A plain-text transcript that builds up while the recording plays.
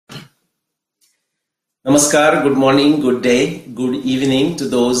Namaskar, good morning, good day, good evening to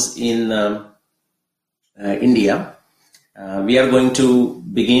those in India. We are going to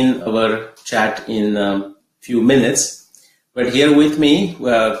begin our chat in a few minutes. But here with me,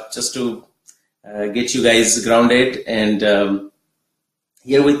 just to get you guys grounded, and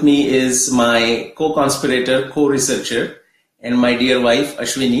here with me is my co-conspirator, co-researcher, and my dear wife,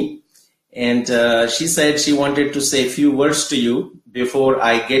 Ashwini. And she said she wanted to say a few words to you before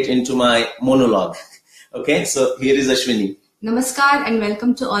I get into my monologue. Okay, so here is Ashwini. Namaskar and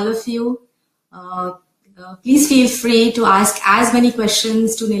welcome to all of you. Please feel free to ask as many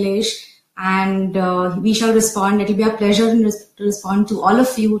questions to Nilesh, and we shall respond. It will be a pleasure to respond to all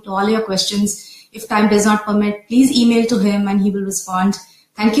of you, to all your questions. If time does not permit, please email to him and he will respond.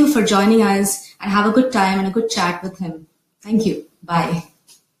 Thank you for joining us and have a good time and a good chat with him. Thank you. Bye.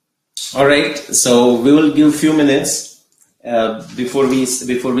 All right, so we will give a few minutes before we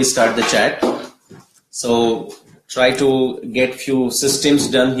start the chat. So try to get few systems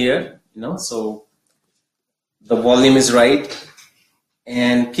done here, so the volume is right.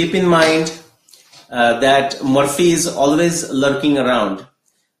 And keep in mind that Murphy is always lurking around.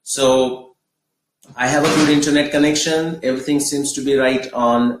 So I have a good internet connection. Everything seems to be right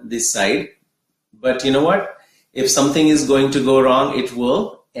on this side. But you know what? If something is going to go wrong, it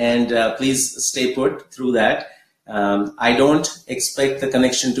will. And please stay put through that. I don't expect the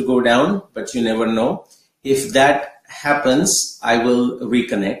connection to go down, but you never know. If that happens, I will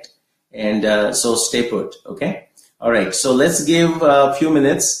reconnect. And so stay put, okay? All right, so let's give a few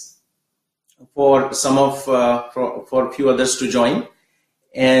minutes for for a few others to join.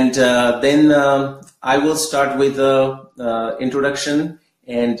 And then I will start with the introduction,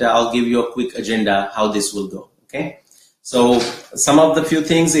 and I'll give you a quick agenda how this will go, okay? So some of the few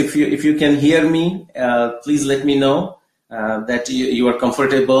things, if you can hear me, please let me know that you are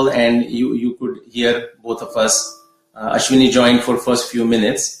comfortable and you could hear both of us. Ashwini joined for first few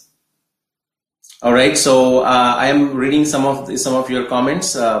minutes. All right, so I am reading some of your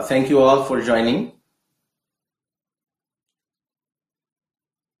comments. Thank you all for joining.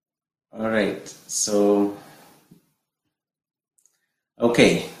 All right, so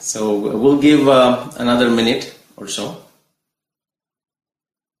okay, so we'll give another minute or so.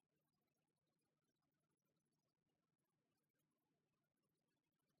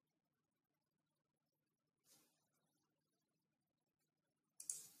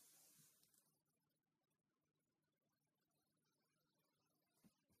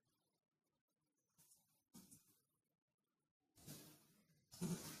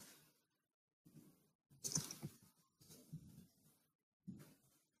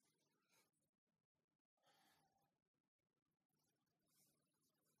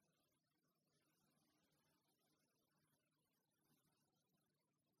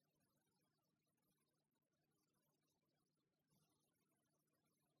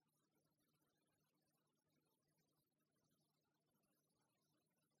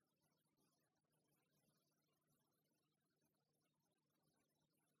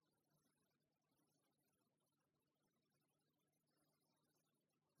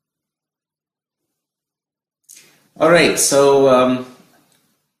 All right, so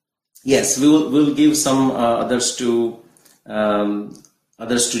yes, we'll give some others to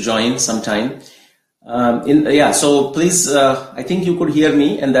join sometime. So please, I think you could hear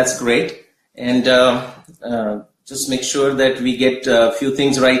me, and that's great. And just make sure that we get a few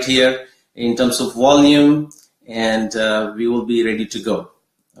things right here in terms of volume, and we will be ready to go.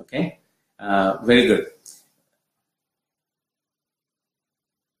 Okay, very good.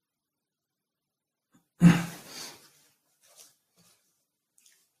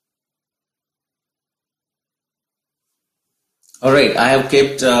 All right, I have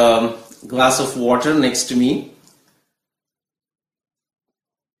kept a glass of water next to me.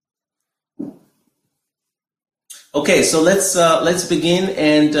 Okay, so let's begin,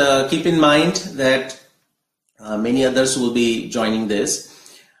 and keep in mind that many others will be joining this.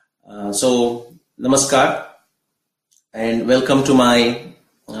 So namaskar, and welcome to my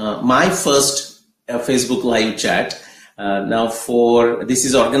first Facebook live chat. This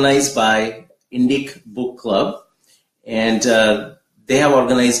is organized by Indic Book Club. And they have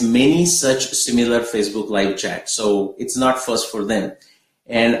organized many such similar Facebook live chats. So it's not first for them.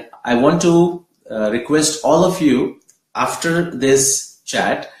 And I want to request all of you after this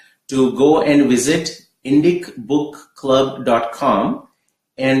chat to go and visit indicbookclub.com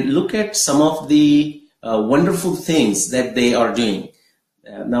and look at some of the wonderful things that they are doing.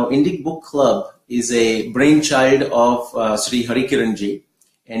 Now, Indic Book Club is a brainchild of Sri Harikiranji.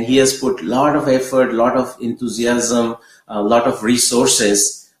 And he has put a lot of effort, a lot of enthusiasm, a lot of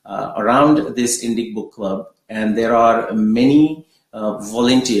resources around this Indic Book Club, and there are many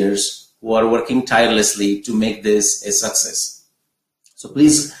volunteers who are working tirelessly to make this a success. So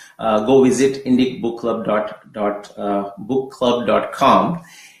please go visit indicbookclub.bookclub.com.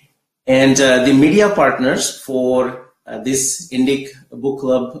 And the media partners for this Indic Book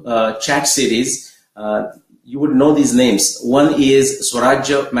Club chat series, you would know these names. One is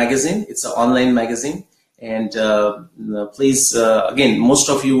Swarajya Magazine. It's an online magazine. And please, again, most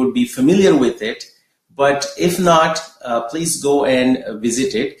of you would be familiar with it. But if not, please go and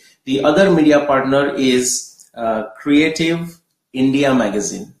visit it. The other media partner is Creative India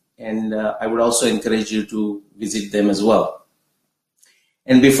Magazine. And I would also encourage you to visit them as well.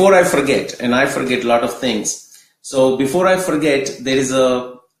 And before I forget, and I forget a lot of things, so before I forget, there is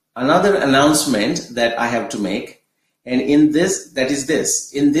another announcement that I have to make. And in this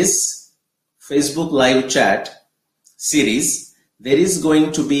Facebook live chat series, there is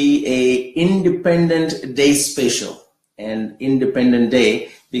going to be a Independent Day special. And Independent Day,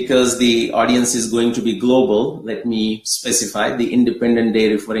 because the audience is going to be global, let me specify the Independent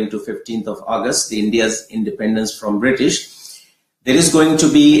Day referring to 15th of August, the India's independence from British. There is going to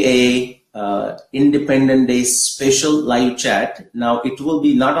be a Independent Day special live chat. Now it will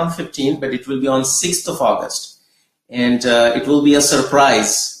be not on 15th, but it will be on 6th of August. And it will be a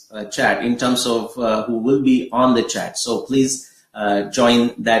surprise chat in terms of who will be on the chat. So please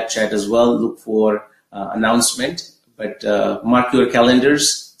join that chat as well. Look for announcement. But mark your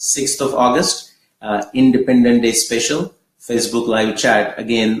calendars, 6th of August, Independent Day special, Facebook live chat,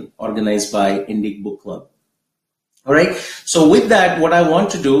 again organized by Indic Book Club. All right. So with that, what I want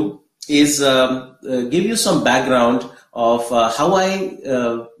to do is give you some background of how I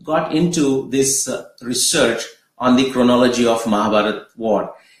got into this research on the chronology of Mahabharata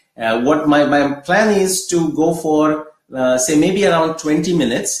war. What my plan is to go for, say, maybe around 20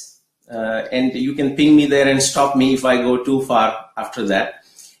 minutes. And you can ping me there and stop me if I go too far after that.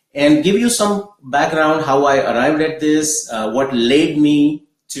 And give you some background how I arrived at this, what led me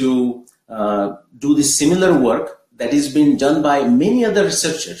to do this similar work that is being done by many other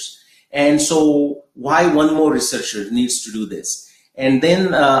researchers. And so why one more researcher needs to do this. And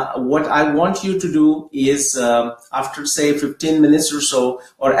then what I want you to do is after, say, 15 minutes or so,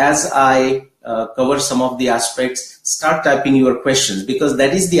 or as I cover some of the aspects, start typing your questions, because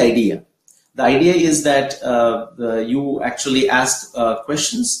that is the idea. The idea is that you actually ask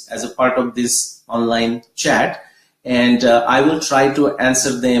questions as a part of this online chat, and I will try to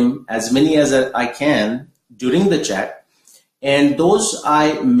answer them, as many as I can, during the chat. And those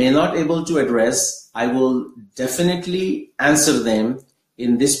I may not able to address, I will definitely answer them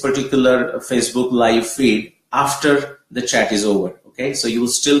in this particular Facebook live feed after the chat is over. Okay, so you will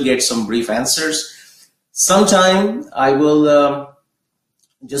still get some brief answers. Sometime I will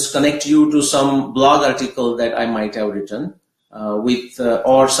just connect you to some blog article that I might have written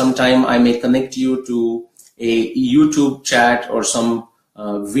or sometime I may connect you to a YouTube chat or some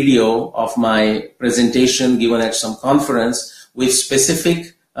video of my presentation given at some conference with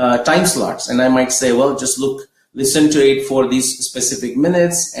specific time slots. And I might say, well, just listen to it for these specific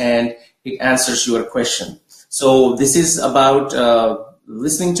minutes and it answers your question. So this is about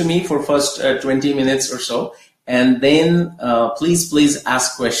listening to me for first 20 minutes or so. And then please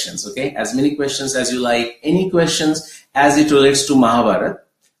ask questions, okay? As many questions as you like, any questions as it relates to Mahabharata.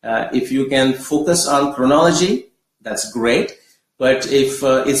 If you can focus on chronology, that's great. But if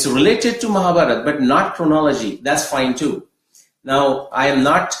it's related to Mahabharata, but not chronology, that's fine too. Now, I am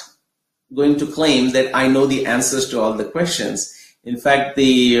not going to claim that I know the answers to all the questions. In fact,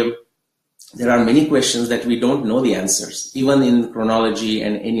 there are many questions that we don't know the answers, even in chronology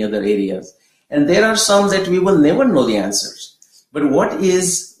and any other areas. And there are some that we will never know the answers. But what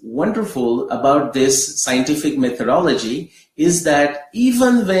is wonderful about this scientific methodology is that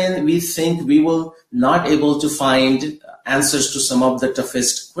even when we think we will not able to find answers to some of the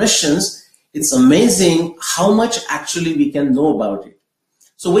toughest questions, it's amazing how much actually we can know about it.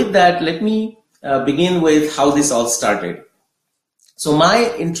 So with that, let me begin with how this all started. So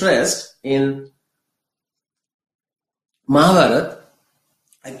my interest in Mahabharata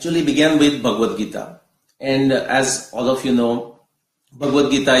actually began with Bhagavad Gita. And as all of you know,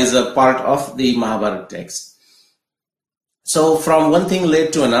 Bhagavad Gita is a part of the Mahabharata text. So from one thing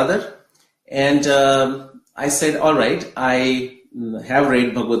led to another, and I said, all right, I have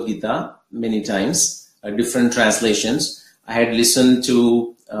read Bhagavad Gita many times, different translations. I had listened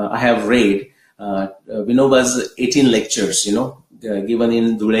to, I have read Vinoba's 18 lectures, given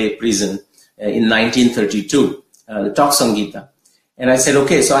in Dhule prison in 1932, the talks on Gita. And I said,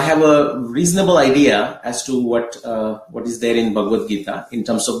 okay, so I have a reasonable idea as to what is there in Bhagavad Gita in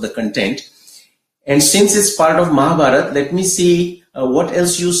terms of the content. And since it's part of Mahabharata, let me see what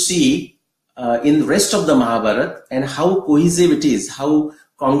else you see in the rest of the Mahabharata and how cohesive it is, how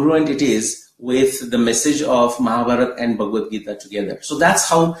congruent it is with the message of Mahabharata and Bhagavad Gita together. So that's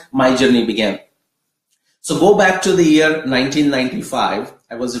how my journey began. So go back to the year 1995.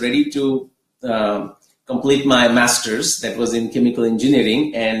 I was ready to complete my master's, that was in chemical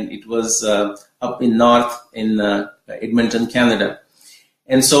engineering, and it was up in north in Edmonton, Canada.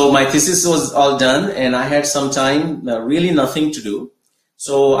 And so my thesis was all done, and I had some time, really nothing to do.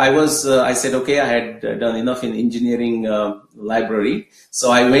 So I said, okay, I had done enough in engineering library.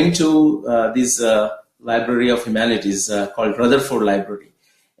 So I went to this Library of Humanities called Rutherford Library,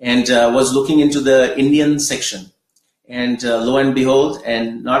 and was looking into the Indian section. And lo and behold,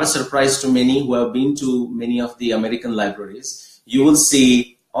 and not a surprise to many who have been to many of the American libraries, you will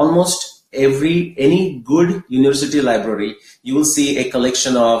see almost any good university library, you will see a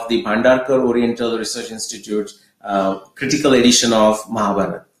collection of the Bhandarkar Oriental Research Institute critical edition of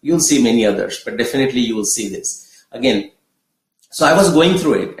Mahabharata. You'll see many others, but definitely you will see this. Again, so I was going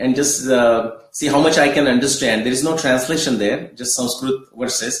through it and just see how much I can understand. There is no translation there, just Sanskrit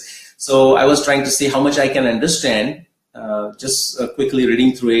verses. So I was trying to see how much I can understand, just quickly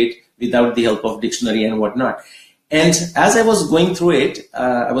reading through it without the help of dictionary and whatnot. And as I was going through it,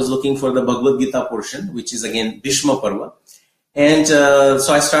 I was looking for the Bhagavad Gita portion, which is again Bhishma Parva. And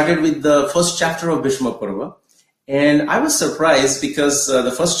so I started with the first chapter of Bhishma Parva. And I was surprised because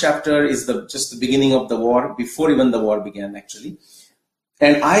the first chapter is just the beginning of the war, before even the war began, actually.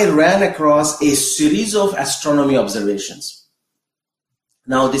 And I ran across a series of astronomy observations.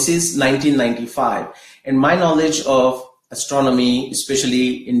 Now, this is 1995, and my knowledge of astronomy,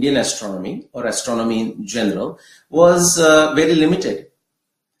 especially Indian astronomy or astronomy in general, was very limited.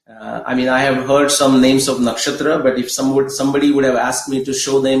 I mean, I have heard some names of nakshatra, but if somebody would have asked me to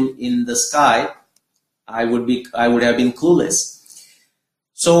show them in the sky, I would have been clueless.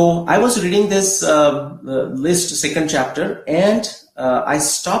 So I was reading this list, second chapter, and I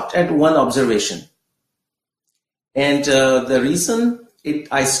stopped at one observation. And the reason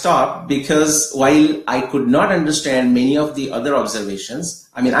I stopped, because while I could not understand many of the other observations,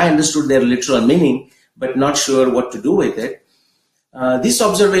 I mean, I understood their literal meaning, but not sure what to do with it. This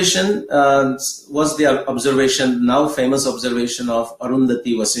observation was the observation, now famous observation of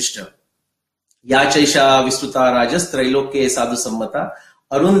Arundhati Vasishtha. Ya chaisha vistuta rajas trailoke sadhu sammata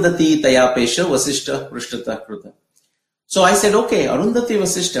Arundhati tayapesha Vasishtha prashtata kruta. So I said, okay, Arundhati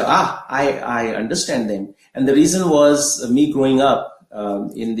Vasishtha, I understand them. And the reason was me growing up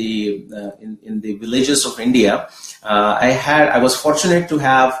in the villages of India. I was fortunate to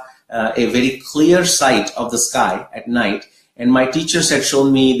have a very clear sight of the sky at night, and my teachers had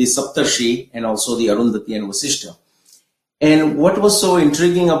shown me the Saptarshi and also the Arundhati and Vasishtha. And what was so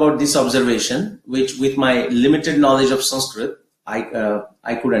intriguing about this observation, which with my limited knowledge of Sanskrit,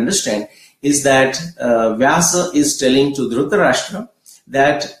 I could understand, is that Vyasa is telling to Dhritarashtra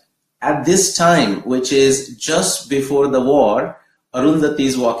that at this time, which is just before the war, Arundhati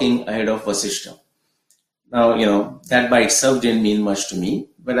is walking ahead of Vasishtha. Now, that by itself didn't mean much to me,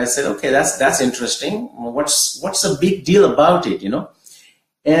 but I said, okay, that's interesting. What's the big deal about it,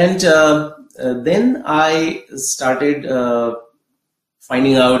 And then I started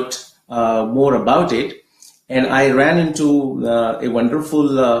finding out more about it, and I ran into a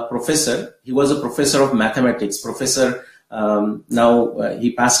wonderful professor. He was a professor of mathematics, now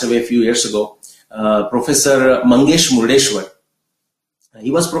he passed away a few years ago, Professor Mangesh Murdeshwar. He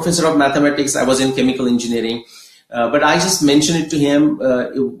was professor of mathematics. I was in chemical engineering, but I just mentioned it to him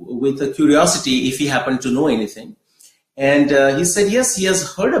with a curiosity if he happened to know anything. And he said, yes, he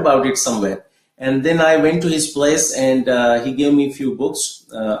has heard about it somewhere. And then I went to his place, and he gave me a few books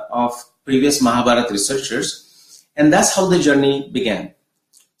of previous Mahabharata researchers. And that's how the journey began.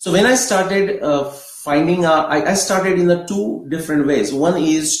 So when I started finding out, I started in the two different ways. One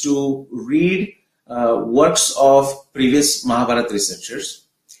is to read works of previous Mahabharata researchers.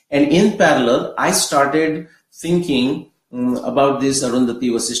 And in parallel, I started thinking about this Arundhati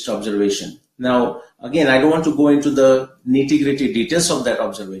Vasishtha observation. Now, again, I don't want to go into the nitty-gritty details of that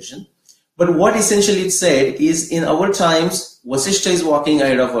observation. But what essentially it said is, in our times, Vasishtha is walking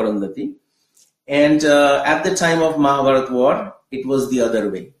ahead of Arundhati. And at the time of Mahabharata war, it was the other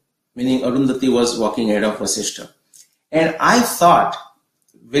way, meaning Arundhati was walking ahead of Vasishtha. And I thought,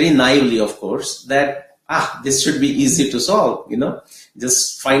 very naively, of course, that this should be easy to solve,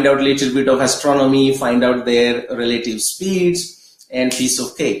 just find out a little bit of astronomy, find out their relative speeds, and piece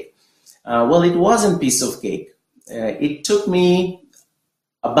of cake. Well, it wasn't piece of cake. It took me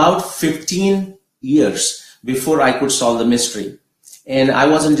about 15 years before I could solve the mystery. And I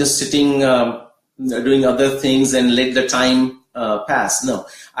wasn't just sitting doing other things and let the time pass. No,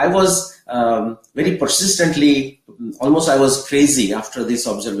 I was very persistently, almost I was crazy after this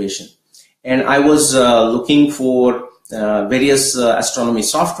observation. And I was looking for various astronomy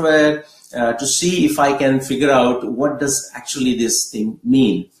software to see if I can figure out what does actually this thing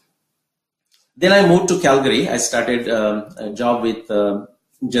mean. Then I moved to Calgary. I started a job with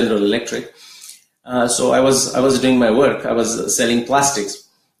General Electric. So I was doing my work. I was selling plastics.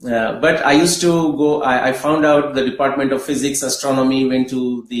 But I used to go, I found out the Department of Physics, Astronomy, went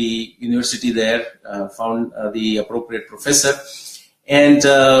to the university there, found the appropriate professor, and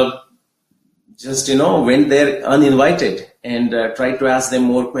just, went there uninvited and tried to ask them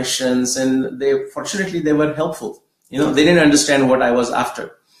more questions. And fortunately, they were helpful. They didn't understand what I was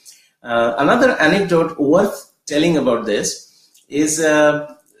after. Another anecdote worth telling about this is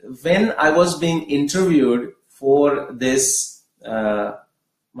when I was being interviewed for this,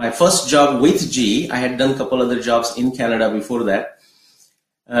 my first job with GE. I had done a couple other jobs in Canada before that.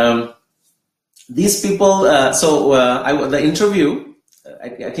 These people, the interview,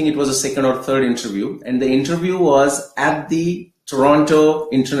 I think it was a second or third interview, and the interview was at the Toronto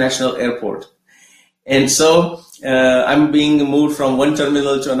International Airport. And so I'm being moved from one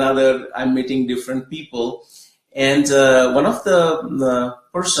terminal to another. I'm meeting different people. And one of the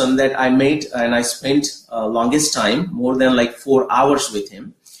person that I met, and I spent longest time, more than like 4 hours with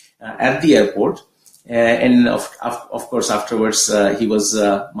him at the airport. And of course, afterwards, he was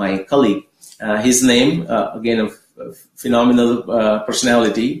my colleague. His name, again, a phenomenal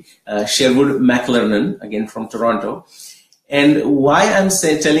personality, Sherwood McLernon, again from Toronto. And why I'm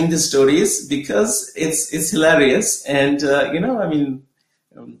telling this story is because it's hilarious, and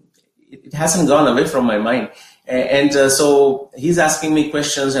it hasn't gone away from my mind. And so he's asking me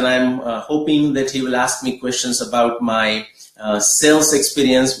questions, and I'm hoping that he will ask me questions about my sales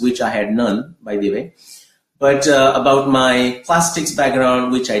experience, which I had none, by the way, but about my plastics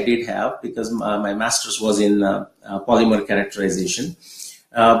background, which I did have because my master's was in polymer characterization.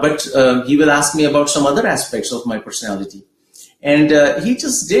 But he will ask me about some other aspects of my personality. And he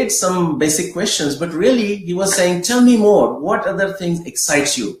just did some basic questions, but really he was saying, tell me more. What other things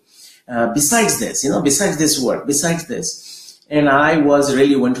excites you? Besides this, besides this work, besides this. And I was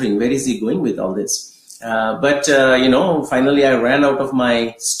really wondering, where is he going with all this? But finally I ran out of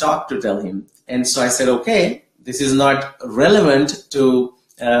my stock to tell him. And so I said, okay, this is not relevant to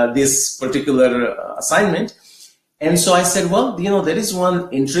this particular assignment. And so I said, well, there is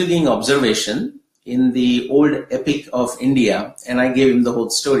one intriguing observation in the old epic of India. And I gave him the whole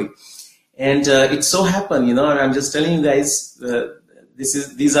story. And it so happened, I'm just telling you guys,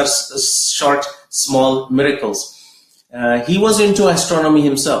 these are short, small miracles. He was into astronomy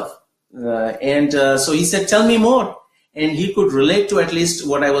himself. So he said, tell me more. And he could relate to at least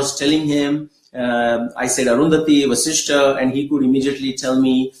what I was telling him. I said Arundhati, Vasishta, and he could immediately tell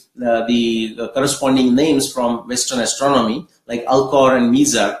me the corresponding names from Western astronomy, like Alcor and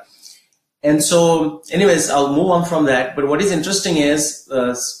Mizar. And so, anyways, I'll move on from that. But what is interesting is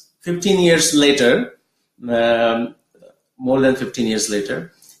 15 years later, more than 15 years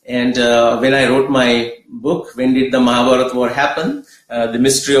later, and when I wrote my book, When Did the Mahabharata War Happen? The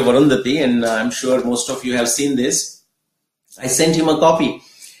Mystery of Arundhati, and I'm sure most of you have seen this, I sent him a copy.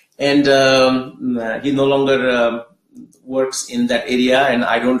 And he no longer works in that area, and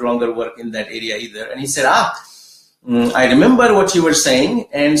I don't longer work in that area either. And he said, I remember what you were saying,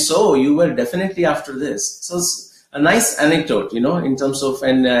 and so you were definitely after this. So it's a nice anecdote, in terms of,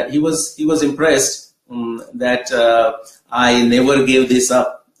 and he was impressed that I never gave this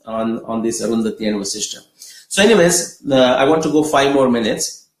up on this Arundhati and Vasishta. So anyways, I want to go 5 more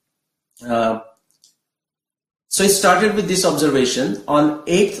minutes. So it started with this observation. On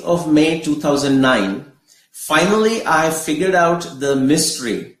 8th of May 2009, finally I figured out the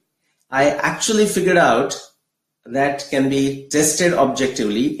mystery. I actually figured out that can be tested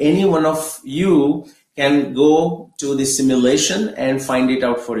objectively. Any one of you can go to the simulation and find it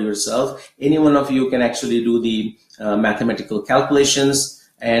out for yourself. Any one of you can actually do the mathematical calculations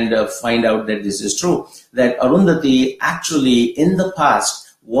and find out that this is true. That Arundhati actually in the past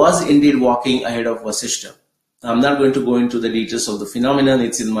was indeed walking ahead of Vasishta. I'm not going to go into the details of the phenomenon.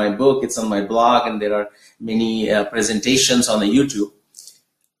 It's in my book, it's on my blog, and there are many presentations on the YouTube.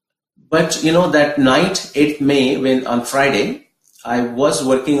 But that night, 8th May, on Friday, I was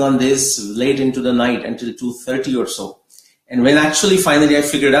working on this late into the night until 2:30 or so. And when actually finally I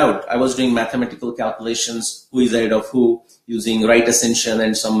figured out, I was doing mathematical calculations, who is ahead of who, using right ascension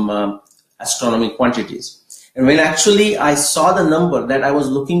and some astronomy quantities. And when actually I saw the number that I was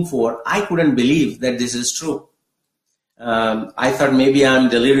looking for, I couldn't believe that this is true. I thought maybe I'm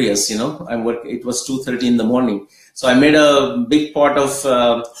delirious, It was 2:30 in the morning. So I made a big pot of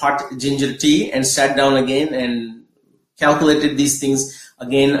hot ginger tea and sat down again and calculated these things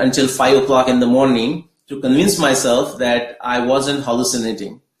again until 5 o'clock in the morning to convince myself that I wasn't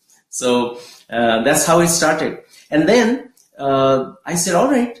hallucinating. So that's how it started. And then I said, all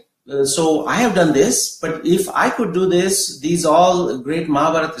right, so I have done this, but if I could do this, these all great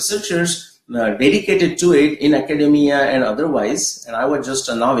Mahabharata researchers dedicated to it in academia and otherwise, and I was just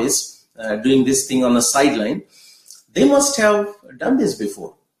a novice doing this thing on the sideline, they must have done this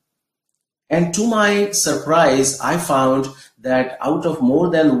before. And to my surprise, I found that out of more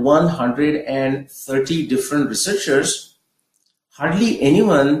than 130 different researchers, hardly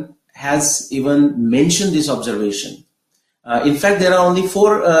anyone has even mentioned this observation. In fact, there are only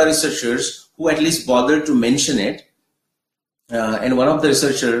 4 researchers who at least bothered to mention it. And one of the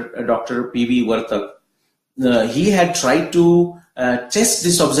researchers, Dr. P.V. Vartak, he had tried to test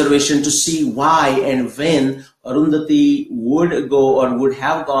this observation to see why and when Arundhati would go or would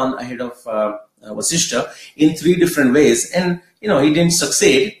have gone ahead of Vasishtha in 3 different ways. And, he didn't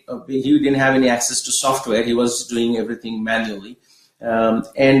succeed. He didn't have any access to software. He was doing everything manually.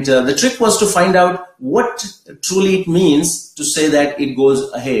 And the trick was to find out what truly it means to say that it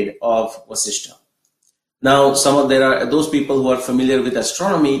goes ahead of Vasishtha. Now, there are those people who are familiar with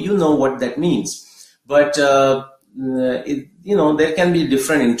astronomy, what that means. But, there can be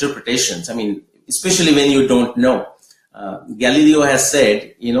different interpretations. I mean, especially when you don't know. Galileo has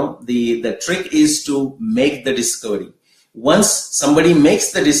said, the trick is to make the discovery. Once somebody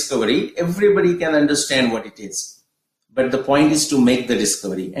makes the discovery, everybody can understand what it is. But the point is to make the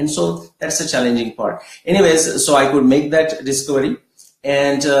discovery. And so that's the challenging part. Anyways, so I could make that discovery.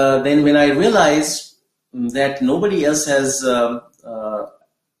 And then when I realized that nobody else has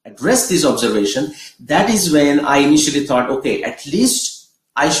addressed this observation, that is when I initially thought, okay, at least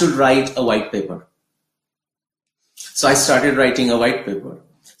I should write a white paper. So I started writing a white paper.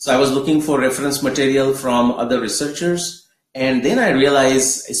 So I was looking for reference material from other researchers. And then I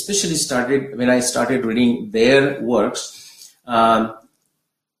realized, especially when I started reading their works, I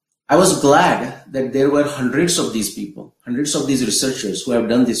was glad that there were hundreds of these people, hundreds of these researchers who have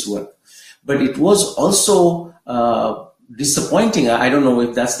done this work. But it was also disappointing, I don't know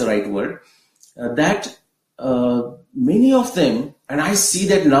if that's the right word, that many of them, and I see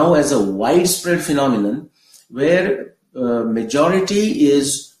that now as a widespread phenomenon, where majority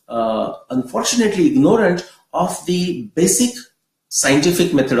is unfortunately ignorant of the basic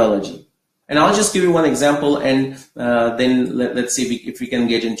scientific methodology. And I'll just give you one example, and then let's see if we can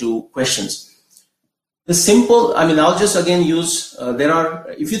get into questions. I'll just again use,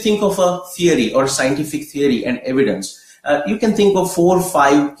 if you think of a theory or scientific theory and evidence, you can think of 4 or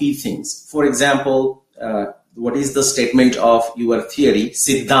 5 key things. For example, what is the statement of your theory,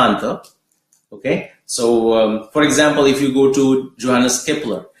 Siddhanta? Okay, so for example, if you go to Johannes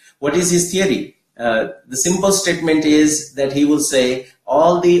Kepler, what is his theory? The simple statement is that he will say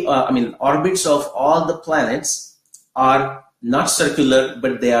all the, orbits of all the planets are not circular,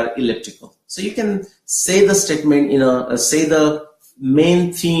 but they are elliptical. So you can say the statement say the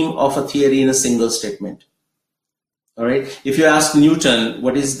main theme of a theory in a single statement. All right. If you ask Newton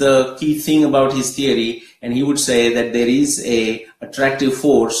what is the key thing about his theory, and he would say that there is a attractive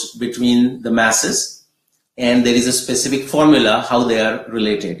force between the masses, and there is a specific formula how they are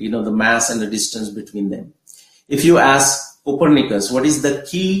related. The mass and the distance between them. If you ask Copernicus what is the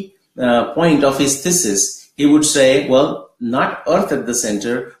key point of his thesis, he would say, well, not Earth at the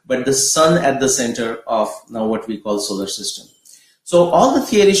center, but the sun at the center of now what we call solar system. So all the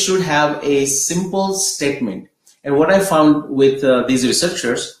theories should have a simple statement. And what I found with these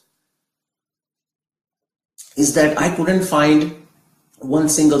researchers is that I couldn't find one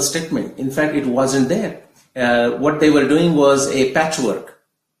single statement. In fact, it wasn't there. What they were doing was a patchwork,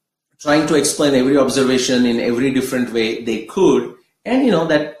 trying to explain every observation in every different way they could. And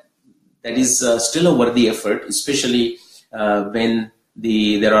that is still a worthy effort, especially when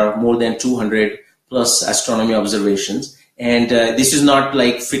there are more than 200 plus astronomy observations. And this is not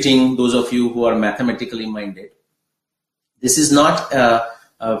like fitting those of you who are mathematically minded. This is not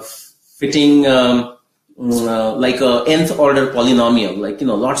fitting like a nth order polynomial, like,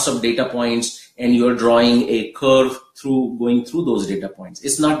 lots of data points and you're drawing a curve going through those data points.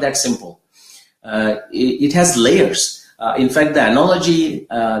 It's not that simple. It has layers. In fact, the analogy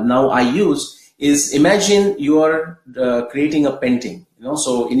now I use is, imagine you're creating a painting,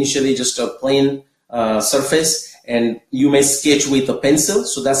 so initially just a plain surface, and you may sketch with a pencil.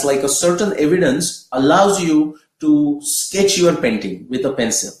 So that's like a certain evidence allows you to sketch your painting with a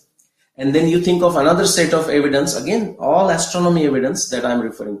pencil. And then you think of another set of evidence, again, all astronomy evidence that I'm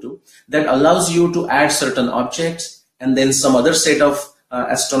referring to, that allows you to add certain objects, and then some other set of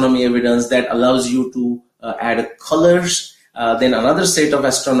astronomy evidence that allows you to add colors, then another set of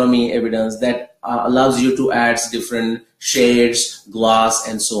astronomy evidence that allows you to add different shades, gloss,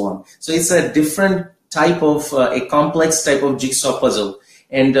 and so on. So it's a different type of, a complex type of jigsaw puzzle.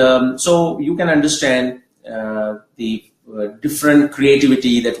 And so you can understand the different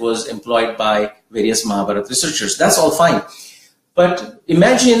creativity that was employed by various Mahabharata researchers. That's all fine. But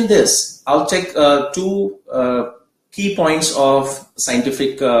imagine this. I'll take two key points of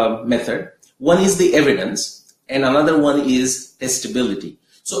scientific method. One is the evidence, and another one is testability.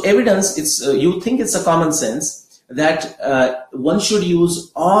 So evidence, it's you think it's a common sense that one should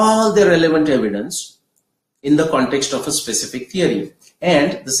use all the relevant evidence in the context of a specific theory.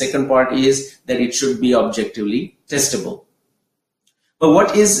 And the second part is that it should be objectively testable. But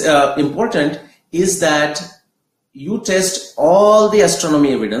what is important is that you test all the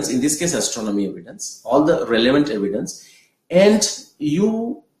astronomy evidence, in this case astronomy evidence, all the relevant evidence, and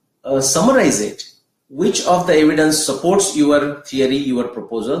you summarize it. Which of the evidence supports your theory, your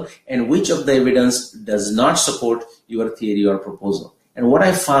proposal, and which of the evidence does not support your theory or proposal. And what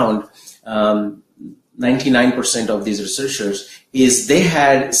I found, 99% of these researchers, is they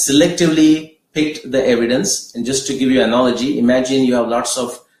had selectively picked the evidence. And just to give you an analogy, imagine you have lots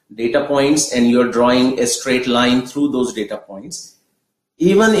of data points and you're drawing a straight line through those data points.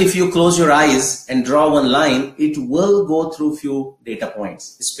 Even if you close your eyes and draw one line, it will go through few data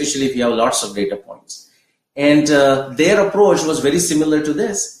points, especially if you have lots of data points. And their approach was very similar to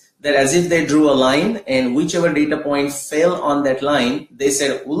this, that as if they drew a line, and whichever data point fell on that line, they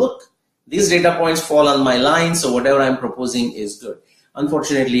said, oh, look, these data points fall on my line, so whatever I'm proposing is good.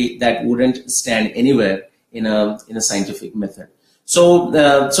 Unfortunately, that wouldn't stand anywhere in a scientific method. So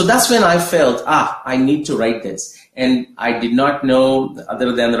that's when I felt, I need to write this. And I did not know,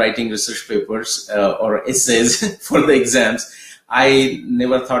 other than writing research papers or essays for the exams, I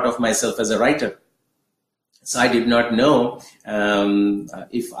never thought of myself as a writer. So I did not know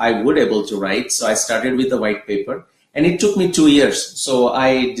if I would able to write. So I started with the white paper. And it took me 2 years. So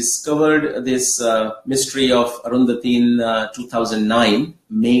I discovered this mystery of Arundhati in 2009,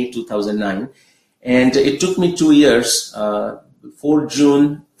 May 2009. And it took me 2 years.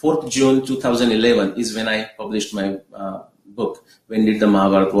 4th June 2011 is when I published my book, When Did the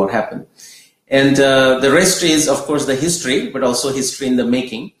Mahabharata War Happen? And the rest is, of course, the history, but also history in the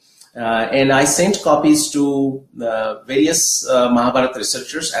making. And I sent copies to various Mahabharata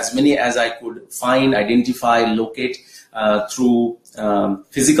researchers, as many as I could find, identify, locate through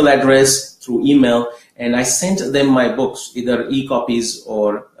physical address, through email, and I sent them my books, either e-copies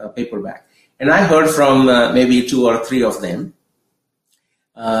or paperback. And I heard from maybe 2 or 3 of them.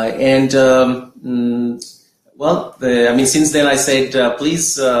 Since then I said,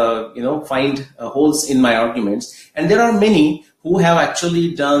 please, find holes in my arguments. And there are many who have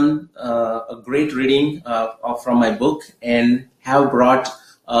actually done a great reading from my book and have brought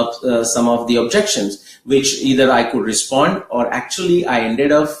up some of the objections, which either I could respond, or actually I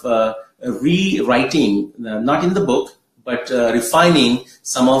ended up rewriting, not in the book, but refining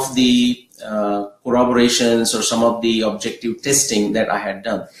some of the corroborations or some of the objective testing that I had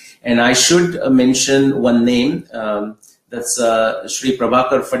done. And I should mention one name, that's Shri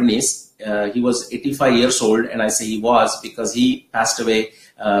Prabhakar Phadnis. He was 85 years old, and I say he was because he passed away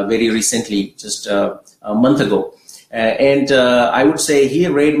very recently, just a month ago. And I would say he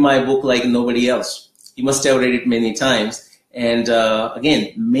read my book like nobody else. He must have read it many times. And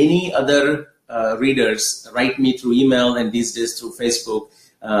again, many other readers write me through email and these days through Facebook,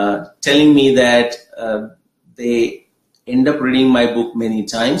 telling me that they end up reading my book many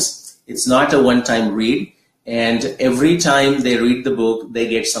times. It's not a one-time read. And every time they read the book, they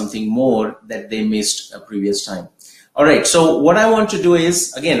get something more that they missed a previous time. All right, so what I want to do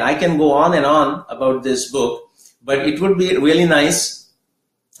is, again, I can go on and on about this book, but it would be really nice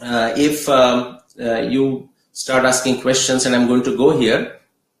if you start asking questions, and I'm going to go here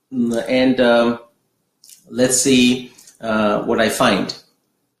and let's see what I find.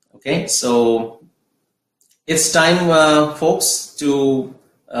 Okay, so it's time, folks, to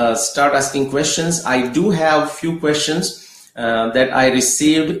start asking questions. I do have few questions that I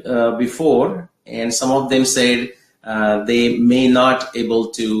received before, and some of them said they may not able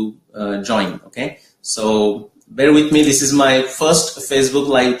to join. Okay, so bear with me. This is my first Facebook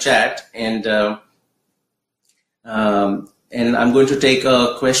live chat, and I'm going to take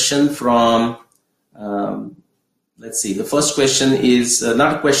a question from let's see. The first question is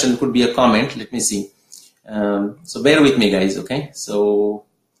not a question, could be a comment. Let me see. So bear with me, guys. Okay. So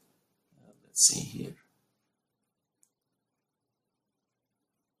let's see here.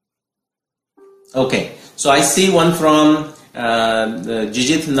 Okay. So I see one from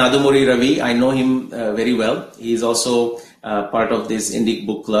Jijit Nadumuri Ravi. I know him very well. He is also part of this Indic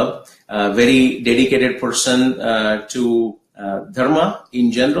book club. Very dedicated person to Dharma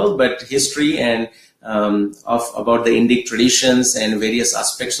in general, but history and about the Indic traditions and various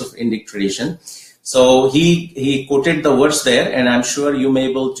aspects of Indic tradition. So he quoted the words there, and I'm sure you may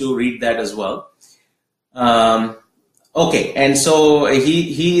be able to read that as well. Okay, and so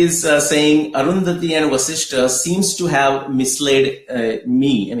he is saying Arundhati and Vasishtha seems to have misled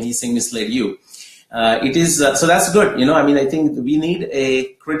me. I mean, he's saying misled you. It is so that's good. You know, I mean, I think we need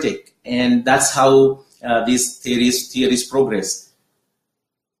a critic, and that's how these theories progress.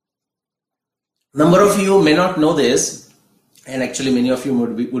 Number of you may not know this, and actually many of you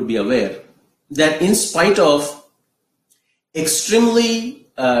would be aware that in spite of extremely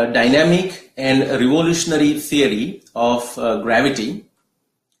dynamic and revolutionary theory of gravity,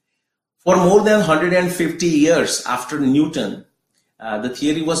 for more than 150 years after Newton, the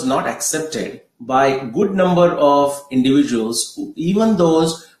theory was not accepted by a good number of individuals, even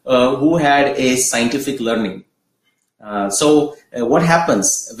those who had a scientific learning. So what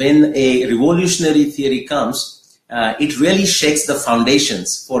happens when a revolutionary theory comes? It really shakes the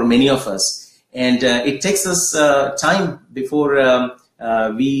foundations for many of us. And it takes us time before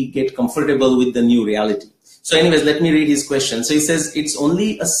we get comfortable with the new reality. So anyways, let me read his question. So he says, it's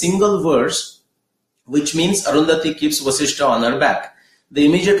only a single verse, which means Arundhati keeps Vasishtha on her back. The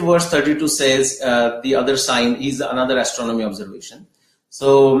immediate verse 32 says the other sign is another astronomy observation.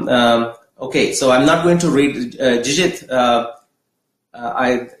 So, okay, so I'm not going to read Jijit.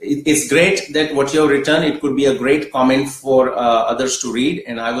 It's great that what you have written, it could be a great comment for others to read,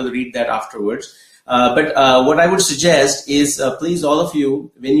 and I will read that afterwards. But what I would suggest is, please, all of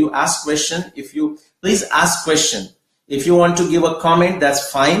you, when you ask question, please ask question. If you want to give a comment,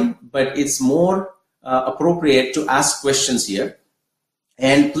 that's fine, but it's more appropriate to ask questions here.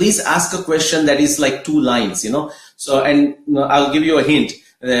 And please ask a question that is like 2 lines, you know. So, and I'll give you a hint.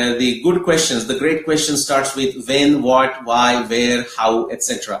 The good questions, the great question starts with when, what, why, where, how,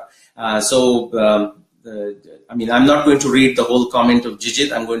 etc. I mean, I'm not going to read the whole comment of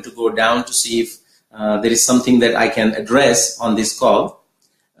Jijit. I'm going to go down to see if there is something that I can address on this call.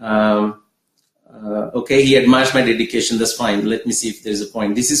 Okay, he admires my dedication. That's fine. Let me see if there's a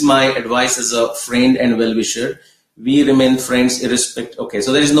point. This is my advice as a friend and well-wisher. We remain friends irrespective. Okay,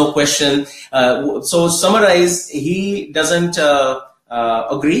 so there is no question. So summarize, he doesn't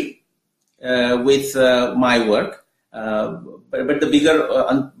agree with my work, but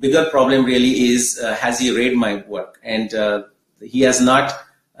the bigger problem really is, has he read my work? And he has not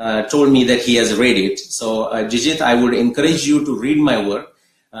told me that he has read it. So Jijit, I would encourage you to read my work.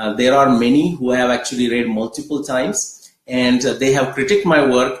 There are many who have actually read multiple times, and they have critiqued my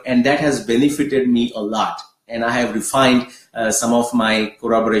work, and that has benefited me a lot. And I have refined some of my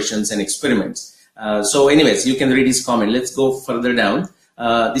corroborations and experiments. So anyways, you can read his comment. Let's go further down.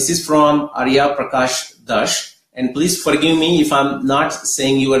 This is from Arya Prakash Dash. And please forgive me if I'm not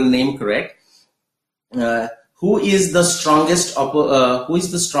saying your name correct. Who is the strongest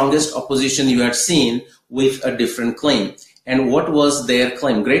opposition you had seen with a different claim? And what was their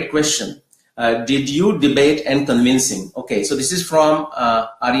claim? Great question. Did you debate and convincing? Okay, so this is from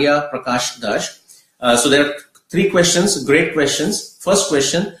Arya Prakash Dash. So there are 3 questions, great questions. First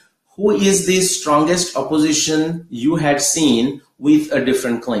question, who is the strongest opposition you had seen with a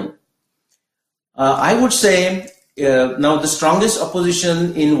different claim? I would say, now the strongest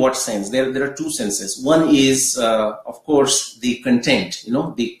opposition in what sense? There are 2 senses. One is, of course, the content, you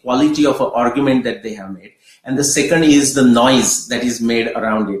know, the quality of an argument that they have made. And the second is the noise that is made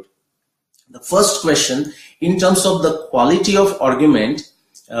around it. The first question, in terms of the quality of argument,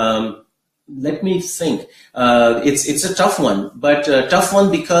 let me think. It's a tough one, but tough one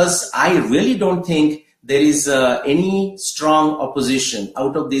because I really don't think there is any strong opposition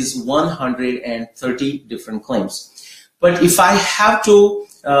out of these 130 different claims. But if I have to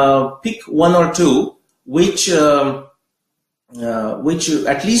pick 1 or 2, which at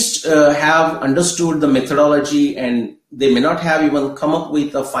least have understood the methodology, and they may not have even come up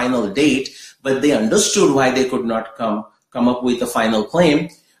with a final date, but they understood why they could not come up with a final claim.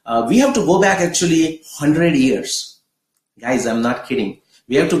 We have to go back actually 100 years. Guys, I'm not kidding.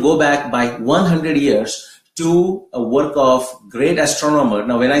 We have to go back by 100 years to a work of great astronomer.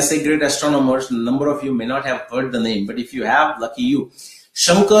 Now, when I say great astronomers, a number of you may not have heard the name, but if you have, lucky you.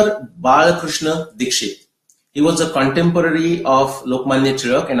 Shankar Balakrishna Dikshit. He was a contemporary of Lokmanya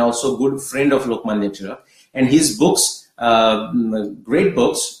Tilak and also good friend of Lokmanya Tilak. And his books, great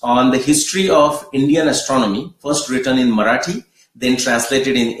books on the history of Indian astronomy, first written in Marathi, then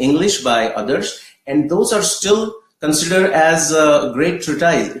translated in English by others. And those are still considered as a great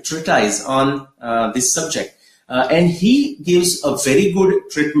treatise on this subject. And he gives a very good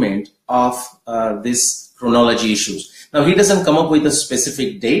treatment of this chronology issues. Now, he doesn't come up with a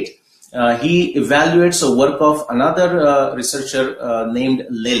specific date. He evaluates a work of another researcher named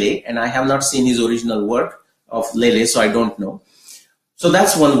Lele, and I have not seen his original work of Lele, so I don't know. So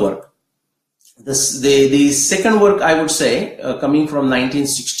that's one work. The second work, I would say, coming from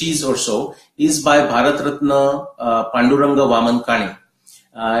 1960s or so, is by Bharat Ratna Panduranga Vaman Kane.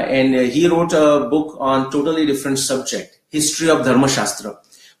 And he wrote a book on totally different subject, History of Dharma Shastra.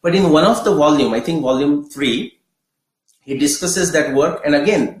 But in one of the volume, I think volume 3, he discusses that work, and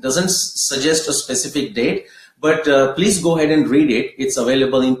again, doesn't suggest a specific date, but please go ahead and read it. It's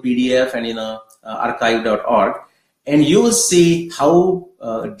available in PDF and in archive.org, and you will see how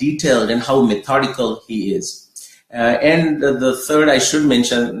detailed and how methodical he is. And the third I should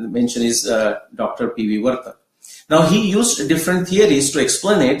mention is Dr. P.V. Vartak. Now, he used different theories to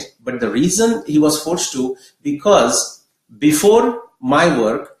explain it, but the reason he was forced to, because before my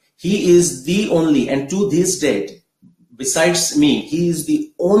work, he is the only, and to this date, besides me, he is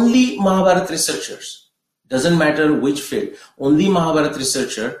the only Mahabharata researcher, doesn't matter which field, only Mahabharata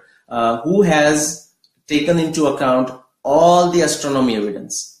researcher who has taken into account all the astronomy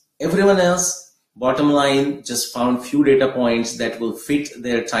evidence. Everyone else, bottom line, just found few data points that will fit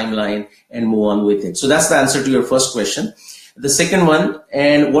their timeline and move on with it. So that's the answer to your first question. The second one,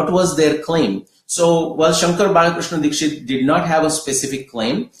 and what was their claim? So, well, Shankar Balakrishna Dikshit did not have a specific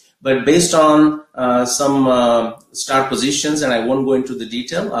claim, but based on some star positions, and I won't go into the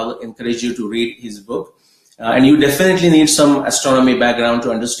detail, I'll encourage you to read his book. And you definitely need some astronomy background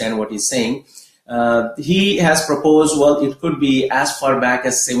to understand what he's saying. He has proposed, well, it could be as far back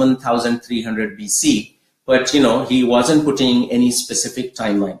as 7,300 BC, but, he wasn't putting any specific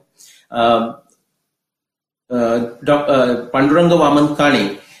timeline. Panduranga Vaman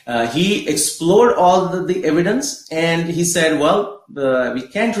Kane, he explored all the evidence, and he said, well, we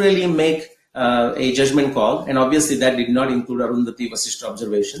can't really make a judgment call, and obviously that did not include Arundhati Vasishtha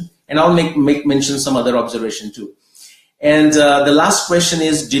observation, and I'll make mention some other observation too. And the last question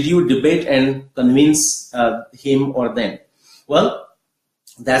is, did you debate and convince him or them? Well,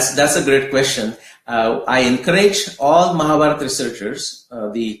 that's a great question. I encourage all Mahabharata researchers,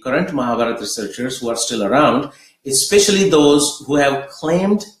 the current Mahabharata researchers who are still around, especially those who have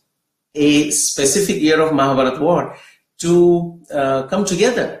claimed a specific year of Mahabharata war, to come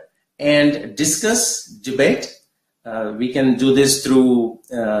together and discuss, debate. We can do this through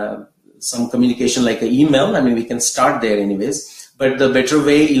some communication like an email. I mean, we can start there anyways. But the better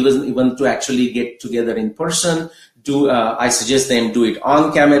way, even to actually get together in person, I suggest them do it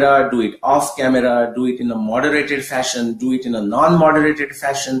on camera, do it off camera, do it in a moderated fashion, do it in a non-moderated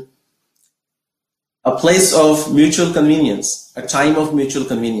fashion. A place of mutual convenience, a time of mutual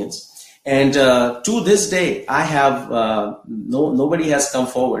convenience. And to this day, I have nobody has come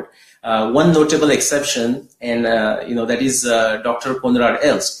forward. One notable exception, and that is Dr. Konrad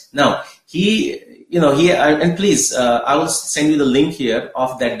Elst. Now and please, I will send you the link here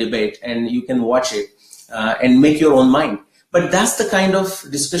of that debate, and you can watch it and make your own mind. But that's the kind of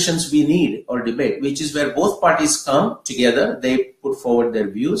discussions we need, or debate, which is where both parties come together, they put forward their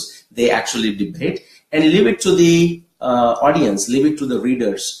views, they actually debate, and leave it to the audience, leave it to the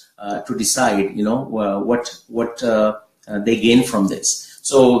readers to decide, what they gain from this.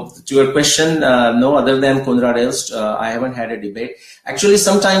 So to your question, no, other than Konrad Elst, I haven't had a debate. Actually,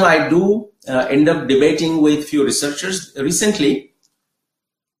 sometime I do end up debating with few researchers. Recently,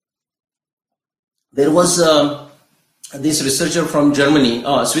 there was this researcher from Germany,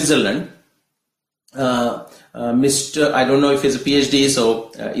 Switzerland, Mr. I don't know if he's a PhD, so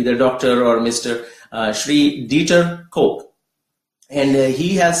either doctor or Mr. Sri Dieter Koch. And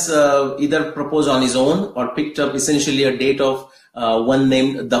he has either proposed on his own or picked up essentially a date of one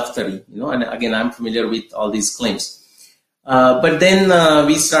named Daftari, and again, I'm familiar with all these claims. But then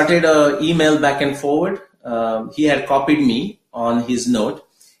we started an email back and forward. He had copied me on his note.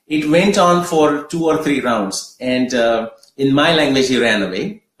 It went on for 2 or 3 rounds, and in my language, he ran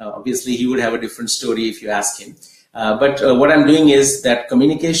away. Obviously, he would have a different story if you ask him. But what I'm doing is that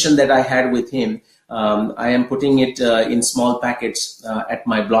communication that I had with him, I am putting it in small packets at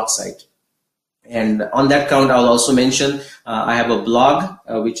my blog site. And on that count, I'll also mention I have a blog,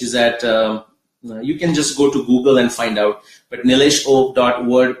 which is at, you can just go to Google and find out, but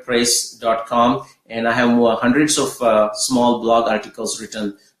nileshope.wordpress.com, and I have hundreds of small blog articles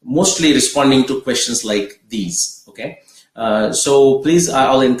written, mostly responding to questions like these. Okay, so please,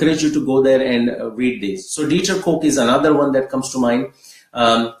 I'll encourage you to go there and read these. So Dieter Koch is another one that comes to mind.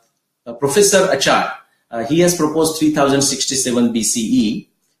 Professor Achar, he has proposed 3067 BCE.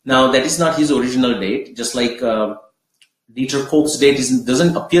 Now that is not his original date, just like Dieter Koch's date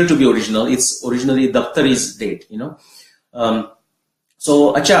doesn't appear to be original. It's originally Daftari's date, you know.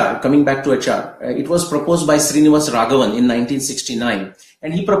 So Achar, coming back to Achar, it was proposed by Srinivas Raghavan in 1969,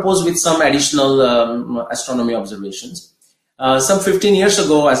 and he proposed with some additional astronomy observations. Some 15 years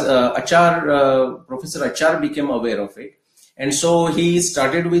ago, as Professor Achar became aware of it, and so he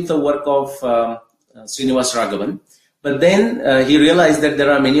started with the work of Srinivas Raghavan. But then he realized that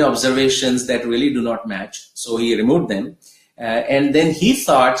there are many observations that really do not match, so he removed them. And then he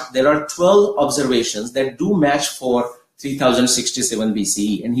thought there are 12 observations that do match for 3067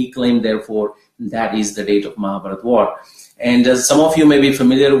 BCE, and he claimed, therefore, that is the date of Mahabharat war. And some of you may be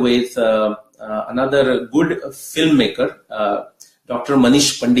familiar with another good filmmaker, Dr.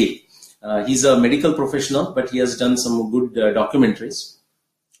 Manish Pandit. He's a medical professional, but he has done some good documentaries.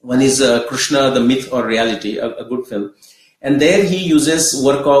 One is Krishna, the Myth or Reality, a good film. And there he uses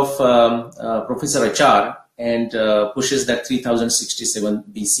work of Professor Achar and pushes that 3067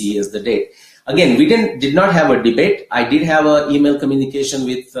 BCE as the date. Again, we did not have a debate. I did have an email communication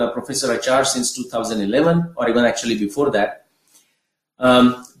with Professor Achar since 2011, or even actually before that.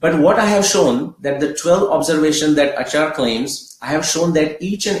 But what I have shown, that the 12 observations that Achar claims, I have shown that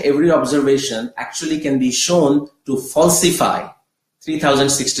each and every observation actually can be shown to falsify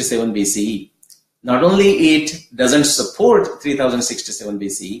 3067 BCE. Not only it doesn't support 3067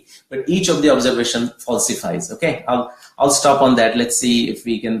 BCE, but each of the observation falsifies. Okay, I'll stop on that. Let's see if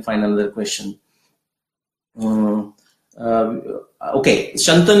we can find another question. Okay,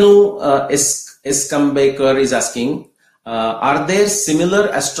 Shantanu Eskambaker is asking, are there similar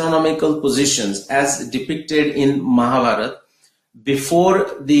astronomical positions as depicted in Mahabharata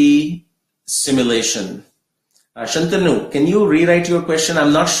before the simulation? Shantanu, can you rewrite your question?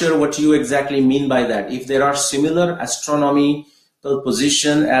 I'm not sure what you exactly mean by that. If there are similar astronomical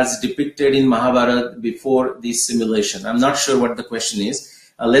position as depicted in Mahabharata before the simulation, I'm not sure what the question is.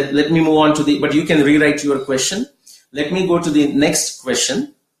 Let me move on to but you can rewrite your question. Let me go to the next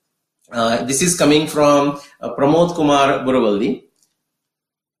question. This is coming from Pramod Kumar Buravalli.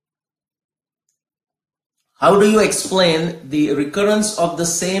 How do you explain the recurrence of the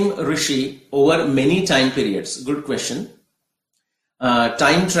same Rishi over many time periods? Good question.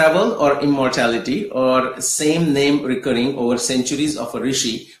 Time travel or immortality, or same name recurring over centuries of a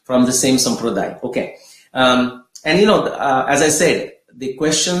Rishi from the same Sampradaya? Okay. And you know, as I said, the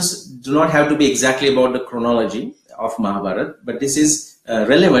questions do not have to be exactly about the chronology of Mahabharata, but this is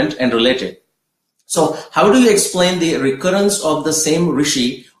relevant and related. So how do you explain the recurrence of the same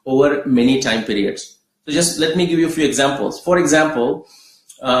Rishi over many time periods? So just let me give you a few examples. For example,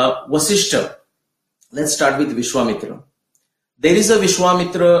 Vasishtha. Let's start with Vishwamitra. There is a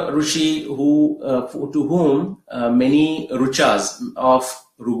Vishwamitra Rishi who, to whom many Ruchas of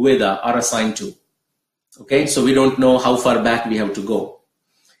Rigveda are assigned to. Okay, so we don't know how far back we have to go.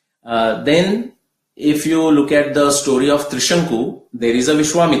 Then, if you look at the story of Trishanku, there is a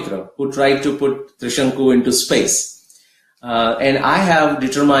Vishwamitra who tried to put Trishanku into space. And I have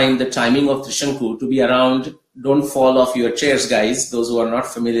determined the timing of Trishanku to be around, don't fall off your chairs, guys, those who are not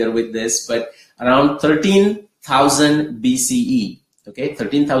familiar with this, but around 13,000 BCE. Okay,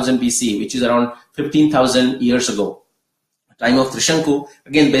 13,000 BCE, which is around 15,000 years ago. Time of Trishanku,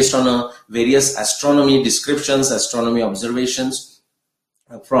 again based on various astronomy descriptions, astronomy observations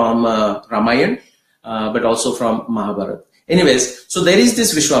from Ramayana, but also from Mahabharata. Anyways, so there is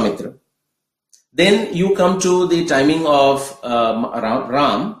this Vishwamitra. Then you come to the timing of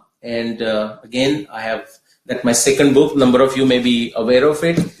Ram, and again I have that my second book. Number of you may be aware of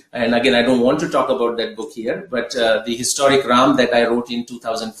it, and again I don't want to talk about that book here, but the historic Ram that I wrote in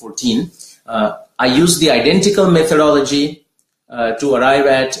 2014, I used the identical methodology to arrive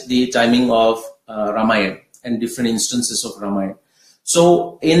at the timing of Ramayana and different instances of Ramayana.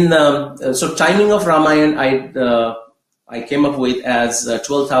 So so timing of Ramayana I came up with as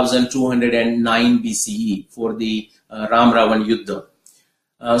 12,209 BCE for the Ram Ravan Yuddha.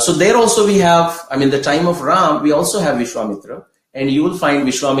 So there also we have, the time of Ram, we also have Vishwamitra, and you will find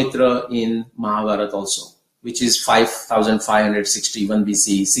Vishwamitra in Mahabharata also, which is 5,561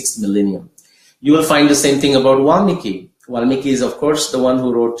 BCE, 6th millennium. You will find the same thing about Valmiki. Valmiki is, of course, the one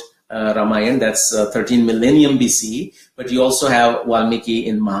who wrote Ramayana, that's 13 millennium BCE, but you also have Valmiki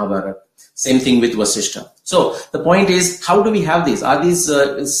in Mahabharata. Same thing with Vasishtha. So the point is, how do we have these? Are these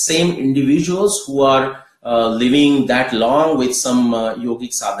same individuals who are living that long with some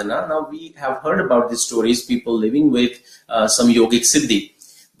yogic sadhana? Now we have heard about these stories, people living with some yogic siddhi.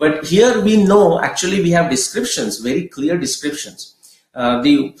 But here we know, actually we have descriptions, very clear descriptions.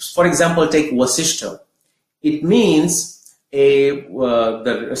 For example, take Vasishtha. It means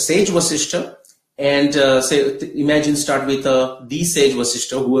the sage Vasishtha, and imagine start with the sage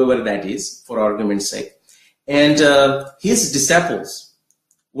Vasishtha, whoever that is, for argument's sake. And his disciples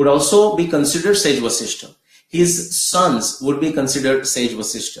would also be considered sage Vasishtha. His sons would be considered sage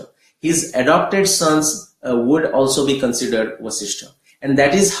Vasishtha. His adopted sons would also be considered Vasishtha. And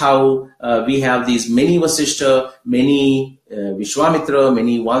that is how we have these many Vasishtha, many Vishwamitra,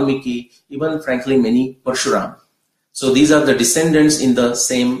 many Valmiki, even frankly many Parshuram. So these are the descendants in the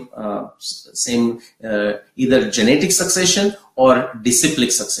same either genetic succession or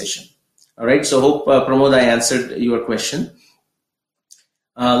disciplic succession. All right. So hope Pramod, I answered your question.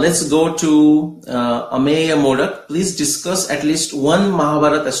 Let's go to Ameya Modak. Please discuss at least one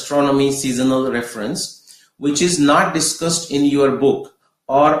Mahabharata astronomy seasonal reference which is not discussed in your book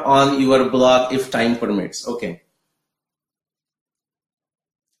or on your blog if time permits. Okay.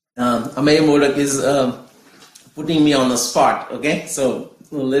 Ameya Modak is putting me on the spot. Okay, so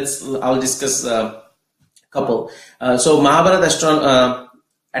I'll discuss a couple. So Mahabharata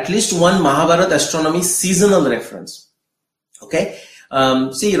at least one Mahabharata astronomy seasonal reference. Okay,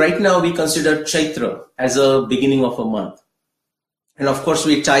 see, right now we consider Chaitra as a beginning of a month, and of course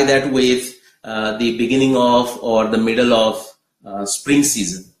we tie that with the beginning of or the middle of spring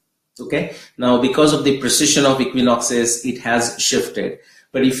season. Okay, now because of the precession of equinoxes, it has shifted.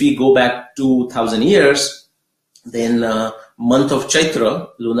 But if we go back 2,000 years, then month of Chaitra,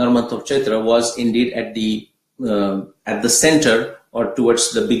 lunar month of Chaitra, was indeed at the center or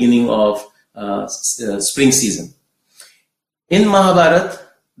towards the beginning of spring season. In Mahabharata,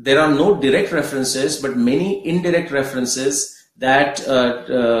 there are no direct references, but many indirect references that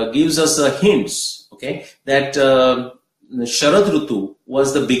gives us hints. Okay, that Sharad Rutu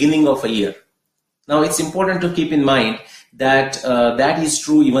was the beginning of a year. Now it's important to keep in mind that that is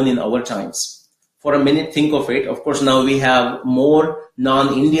true even in our times. For a minute, think of it. Of course, now we have more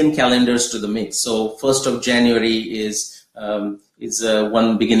non-Indian calendars to the mix. So 1st of January is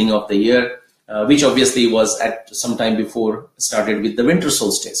one beginning of the year, which obviously was at some time before started with the winter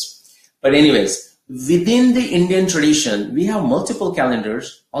solstice. But anyways, within the Indian tradition, we have multiple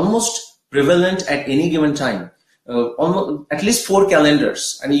calendars almost prevalent at any given time. Almost at least 4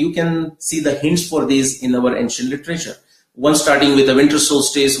 calendars, and you can see the hints for these in our ancient literature. One starting with the winter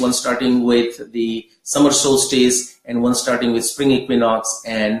solstice, one starting with the summer solstice, and one starting with spring equinox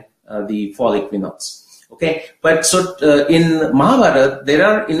and the fall equinox. Okay, but so in Mahabharata, there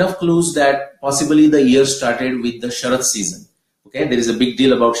are enough clues that possibly the year started with the Sharad season. Okay, there is a big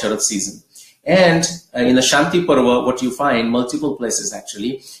deal about Sharad season. And in the Shanti Parva, what you find, multiple places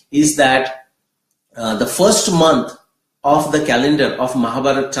actually, is that the first month of the calendar of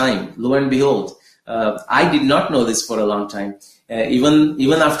Mahabharata time, lo and behold, I did not know this for a long time.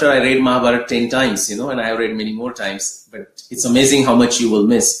 Even after I read Mahabharata 10 times, and I have read many more times, but it's amazing how much you will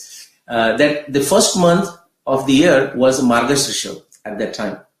miss. That the first month of the year was Margashirsha at that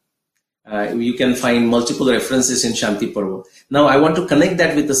time. You can find multiple references in Shanti Parva. Now I want to connect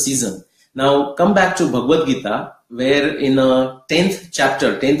that with the season. Now come back to Bhagavad Gita, where in a 10th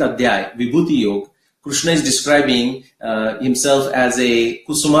chapter, 10th Adhyay, Vibhuti Yoga, Krishna is describing himself as a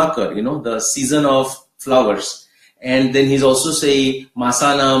Kusumakar, the season of flowers. And then he's also saying,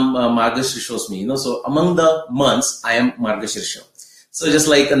 Masanam Margashrishosmi, so among the months, I am Margashirsha. So just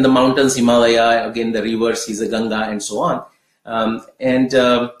like in the mountains, Himalaya, again the rivers, he's a Ganga and so on.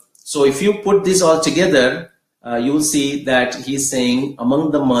 So if you put this all together, you will see that he's saying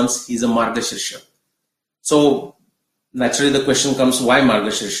among the months, he's a Margashirsha. So naturally the question comes, why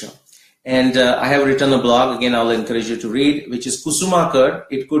Margashirsha? And I have written a blog, again I'll encourage you to read, which is Kusumakar.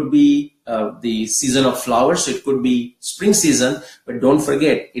 It could be the season of flowers, so it could be spring season, but don't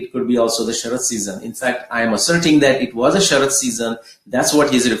forget, it could be also the Sharad season. In fact, I am asserting that it was a Sharad season, that's what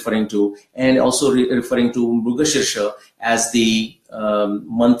he's referring to, and also referring to Mrugashirsha as the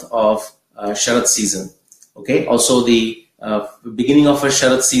month of Sharad season. Okay, also the beginning of a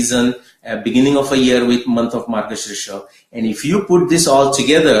Sharad season, beginning of a year with month of Margashirsha. And if you put this all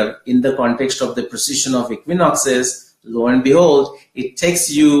together in the context of the precession of equinoxes, lo and behold, it takes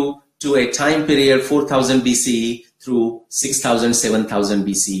you to a time period 4000 BCE through 6000, 7000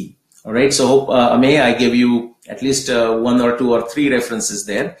 BCE. All right, so hope, Amey, I gave you at least 1 or 2 or 3 references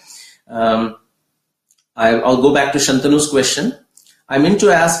there. I'll go back to Shantanu's question. I meant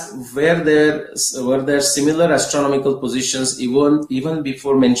to ask were there similar astronomical positions even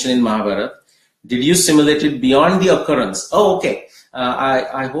before mentioned in Mahabharata? Did you simulate it beyond the occurrence? Oh, okay.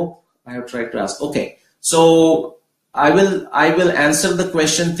 I hope I have tried to ask. Okay, so I will answer the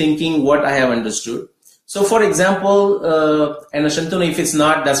question thinking what I have understood. So, for example, and Shantanu, if it's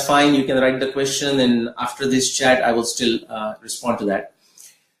not, that's fine. You can write the question, and after this chat, I will still respond to that.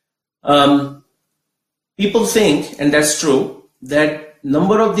 People think, and that's true, that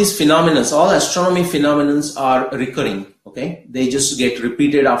number of these phenomena, all astronomy phenomena, are recurring. Okay, they just get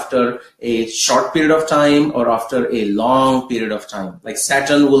repeated after a short period of time or after a long period of time. Like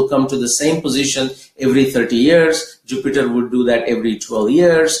Saturn will come to the same position every 30 years. Jupiter would do that every 12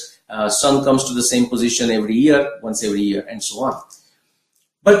 years. Sun comes to the same position every year, once every year, and so on.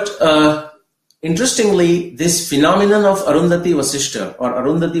 But interestingly, this phenomenon of Arundhati Vasishtha, or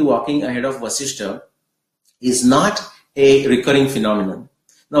Arundhati walking ahead of Vasishtha, is not a recurring phenomenon.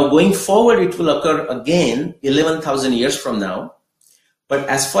 Now, going forward, it will occur again 11,000 years from now. But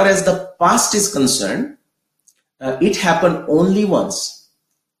as far as the past is concerned, it happened only once.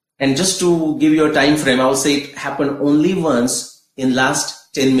 And just to give you a time frame, I will say it happened only once in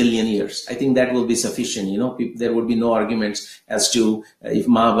last 10 million years. I think that will be sufficient. You know, there would be no arguments as to if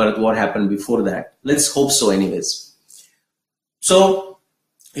Mahabharata, what happened before that. Let's hope so anyways. So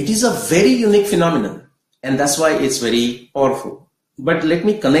it is a very unique phenomenon, and that's why it's very powerful. But let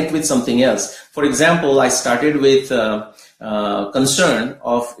me connect with something else. For example, I started with concern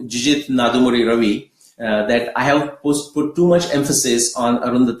of Jijit Nadumuri Ravi that I have put too much emphasis on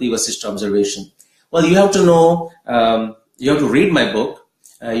Arundhati Vasishtha observation. Well, you have to know, you have to read my book,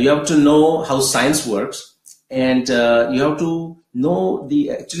 you have to know how science works, and you have to know the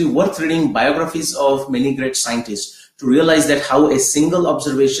actually worth reading biographies of many great scientists to realize that how a single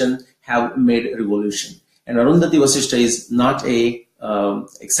observation have made a revolution. And Arundhati Vasishtha is not a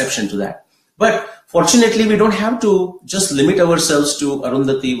exception to that. But fortunately, we don't have to just limit ourselves to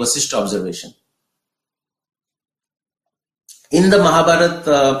Arundhati Vasishtha observation. In the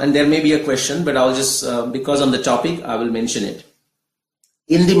Mahabharata, and there may be a question, but I'll just, because on the topic, I will mention it.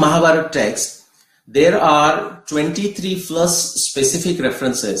 In the Mahabharata text, there are 23 plus specific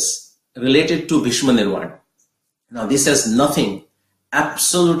references related to Bhishma Nirvana. Now, this has nothing,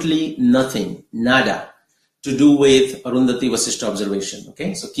 absolutely nothing, nada, to do with Arundhati Vasishtha observation.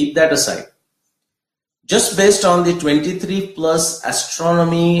 Okay, so keep that aside. Just based on the 23 plus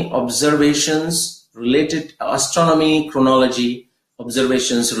astronomy observations related, astronomy chronology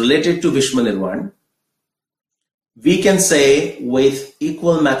observations related to Bhishma Nirvana, we can say with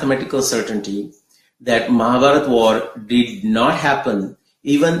equal mathematical certainty that Mahabharata war did not happen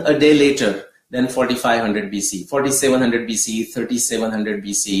even a day later than 4500 BC, 4700 BC, 3700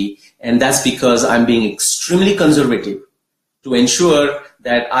 BC, and that's because I'm being extremely conservative to ensure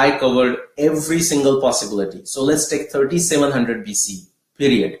that I covered every single possibility. So let's take 3700 BC,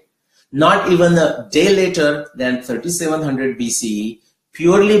 period. Not even a day later than 3700 BC,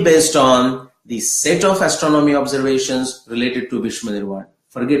 purely based on the set of astronomy observations related to Bhishma Nirvana.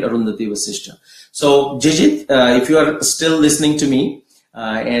 Forget Arundhati Vasishtha. So Jijit, if you are still listening to me,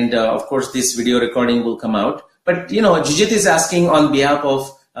 and of course this video recording will come out, but you know, Jijit is asking on behalf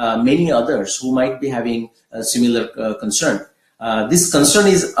of many others who might be having a similar concern. This concern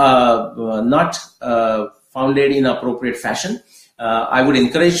is not founded in appropriate fashion. I would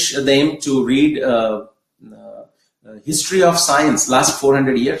encourage them to read history of science last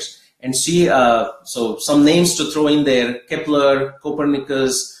 400 years and see, so some names to throw in there: Kepler,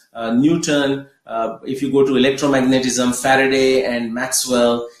 Copernicus, Newton. If you go to electromagnetism, Faraday and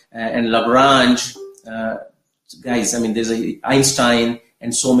Maxwell and Lagrange, guys, I mean, there's Einstein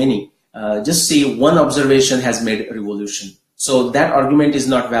and so many. Just see, one observation has made a revolution. So that argument is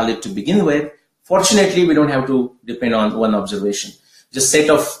not valid to begin with. Fortunately, we don't have to depend on one observation. Just set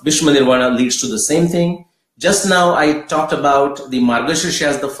of Bhishma Nirvana leads to the same thing. Just now, I talked about the Margashirsha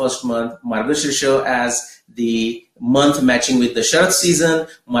as the first month, Margashirsha as the month matching with the Sharat season,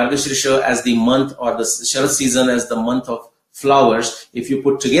 Margashirsha as the month, or the Sharat season as the month of flowers. If you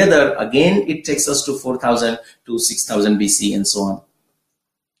put together, again, it takes us to 4000 to 6000 BC and so on.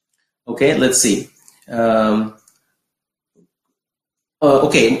 Okay, let's see.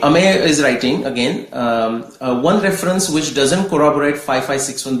 Okay, Amey is writing again, one reference which doesn't corroborate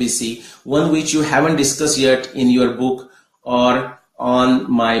 5561 BC, one which you haven't discussed yet in your book or on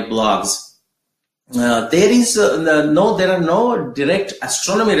my blogs. There are no direct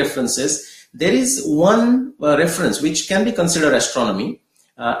astronomy references. There is one reference which can be considered astronomy,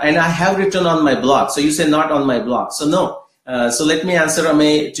 and I have written on my blog. So you say not on my blog. So no. So let me answer,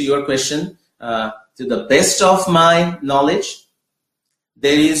 Amey, to your question. To the best of my knowledge,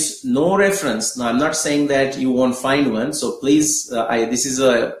 there is no reference. Now, I'm not saying that you won't find one. So please, this is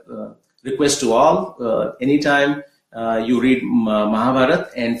a request to all. Anytime you read Mahabharata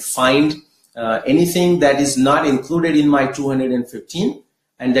and find anything that is not included in my 215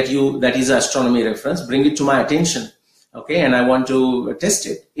 and that is astronomy reference, bring it to my attention. Okay, and I want to test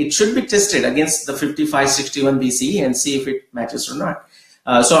it. It should be tested against the 5561 BCE and see if it matches or not.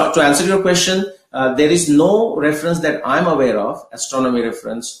 So to answer your question, there is no reference that I'm aware of, astronomy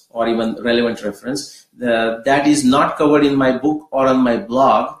reference or even relevant reference, that is not covered in my book or on my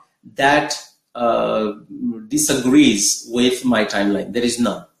blog that disagrees with my timeline. There is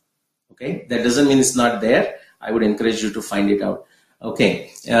none. Okay, that doesn't mean it's not there. I would encourage you to find it out. Okay,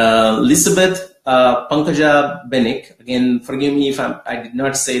 Elizabeth Pankaja Benik, again, forgive me if I did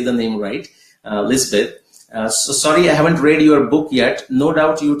not say the name right, Lisbeth. So sorry, I haven't read your book yet. No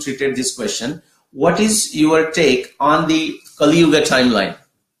doubt you treated this question. What is your take on the Kali Yuga timeline?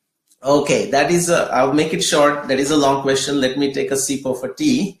 Okay, that is, I'll make it short. That is a long question. Let me take a sip of a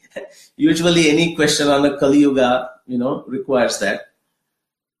tea. Usually any question on the Kali Yuga, requires that.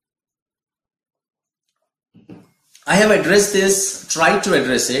 I have addressed this, tried to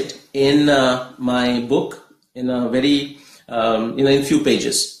address it in my book in a very, in few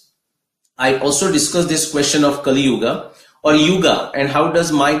pages. I also discussed this question of Kali Yuga or Yuga and how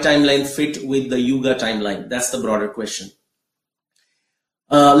does my timeline fit with the Yuga timeline? That's the broader question.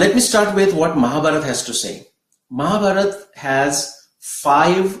 Let me start with what Mahabharata has to say. Mahabharata has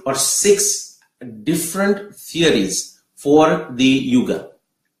 5 or 6 different theories for the Yuga.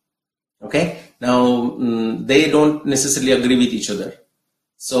 Okay. Now, they don't necessarily agree with each other.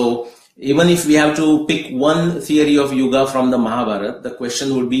 So, even if we have to pick one theory of Yuga from the Mahabharata, the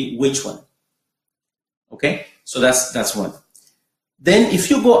question would be which one? Okay, so that's one. Then,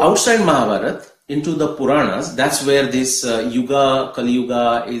 if you go outside Mahabharata into the Puranas, that's where this Yuga, Kali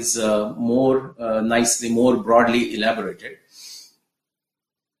Yuga is more broadly elaborated.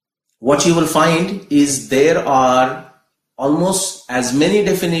 What you will find is there are almost as many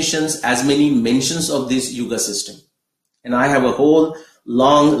definitions, as many mentions of this Yuga system. And I have a whole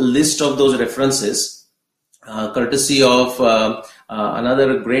long list of those references, courtesy of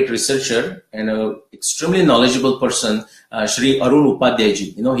another great researcher and an extremely knowledgeable person, Shri Arun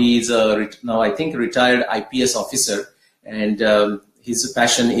Upadhyayji. He is now I think retired IPS officer, and his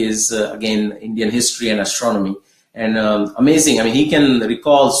passion is again Indian history and astronomy. And amazing, I mean, he can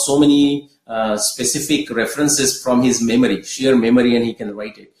recall so many specific references from his memory, sheer memory, and he can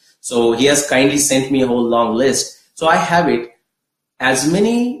write it. So he has kindly sent me a whole long list. So I have it. As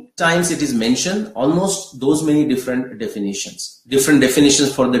many times it is mentioned, almost those many different definitions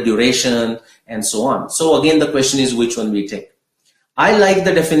for the duration and so on. So again, the question is which one we take. I like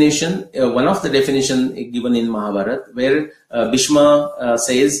the definition, one of the definition given in Mahabharata, where Bhishma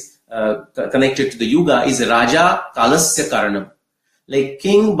says, connected to the Yuga, is Raja Kalasya Karanam. Like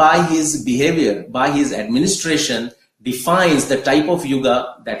king by his behavior, by his administration, defines the type of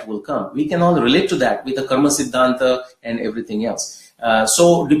Yuga that will come. We can all relate to that with the Karma Siddhanta and everything else.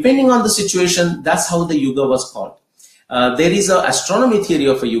 So depending on the situation, that's how the Yuga was called. There is an astronomy theory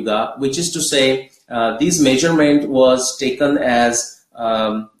of a Yuga, which is to say, this measurement was taken as,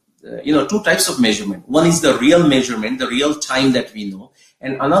 2 types of measurement. One is the real measurement, the real time that we know.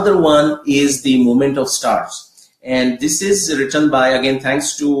 And another one is the movement of stars. And this is written by, again,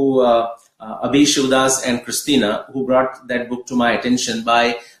 thanks to Abhi Shivdas and Christina, who brought that book to my attention,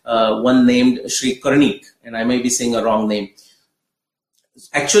 by one named Sri Karnik, and I may be saying a wrong name.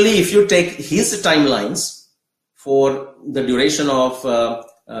 Actually, if you take his timelines for the duration of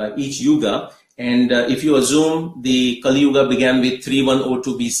each Yuga, and if you assume the Kali Yuga began with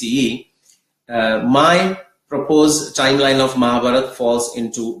 3102 BCE, my proposed timeline of Mahabharata falls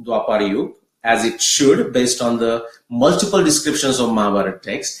into Dwapara Yuga, as it should, based on the multiple descriptions of Mahabharata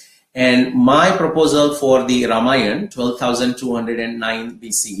text. And my proposal for the Ramayana, 12,209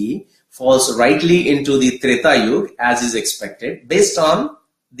 BCE, falls rightly into the Treta Yuga, as is expected, based on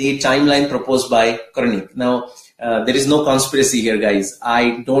the timeline proposed by Karnik. Now, there is no conspiracy here, guys.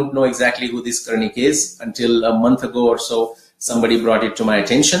 I don't know exactly who this Karnik is. Until a month ago or so, somebody brought it to my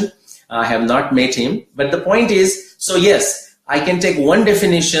attention. I have not met him. But the point is, so yes, I can take one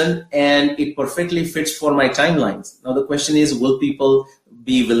definition and it perfectly fits for my timelines. Now the question is, will people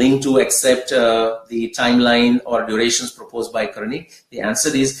be willing to accept the timeline or durations proposed by Karnik? The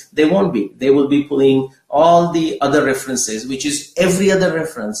answer is they won't be. They will be pulling all the other references, which is every other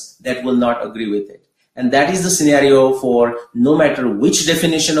reference that will not agree with it. And that is the scenario for no matter which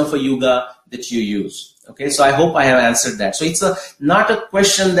definition of a Yuga that you use. Okay, so I hope I have answered that. So it's not a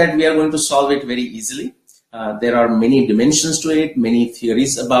question that we are going to solve it very easily. There are many dimensions to it, many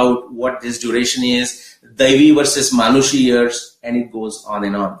theories about what this duration is, Daivi versus Manushi years, and it goes on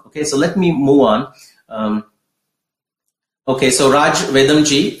and on. Okay, so let me move on. Okay, so Raj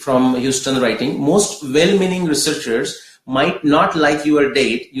Vedamji from Houston writing, most well-meaning researchers might not like your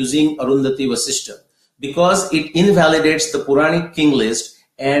date using Arundhati Vasishtha because it invalidates the Puranic king list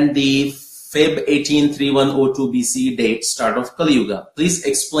and the Feb 18 3102 BC date start of Kali Yuga. Please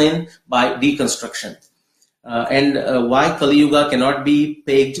explain by deconstruction. And why Kali Yuga cannot be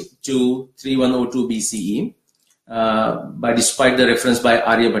pegged to 3102 BCE by despite the reference by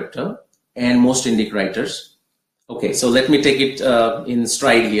Aryabhatta and most Indic writers. Okay, so let me take it in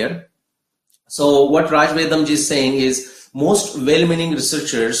stride here. So what Raj Vedamji is saying is most well-meaning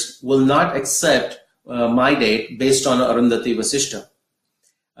researchers will not accept my date based on Arundhati Vasishtha.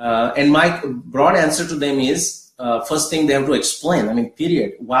 And my broad answer to them is, first thing they have to explain, I mean,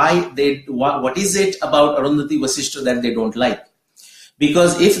 period. What is it about Arundhati Vasishtha that they don't like?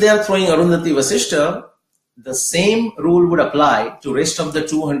 Because if they are throwing Arundhati Vasishtha, the same rule would apply to rest of the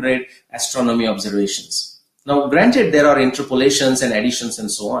 200 astronomy observations. Now, granted, there are interpolations and additions and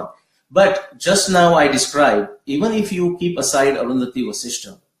so on. But just now I described, even if you keep aside Arundhati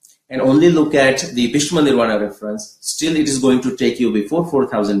Vasishtha and only look at the Bhishma Nirvana reference, still it is going to take you before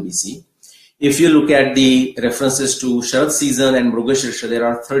 4000 BC. If you look at the references to Sharad season and Mrugashirsha, there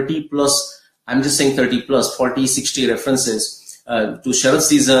are 30 plus, I'm just saying 30 plus, 40, 60 references to Sharad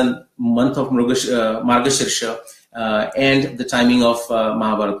season, month of Margashirsha, and the timing of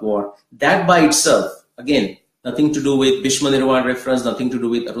Mahabharat war. That by itself, again, nothing to do with Bhishma Nirvana reference, nothing to do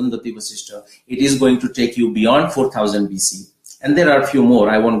with Arundhati Vasishtha. It is going to take you beyond 4000 BC. And there are a few more,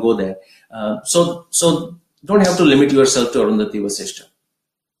 I won't go there. So don't have to limit yourself to Arundhati Vasishtha.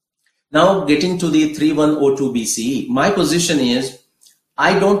 Now getting to the 3102 BCE, my position is,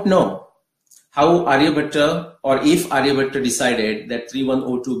 I don't know how Aryabhatta or if Aryabhatta decided that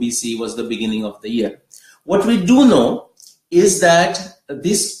 3102 BC was the beginning of the year. What we do know is that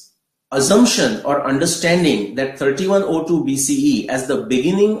this assumption or understanding that 3102 BCE as the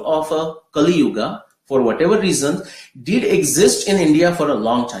beginning of a Kali Yuga, for whatever reason, did exist in India for a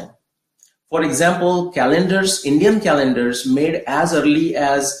long time. For example, calendars, Indian calendars made as early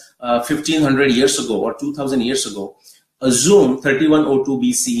as 1500 years ago or 2000 years ago, assume 3102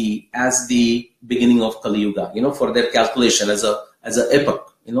 BCE as the beginning of Kali Yuga, for their calculation as a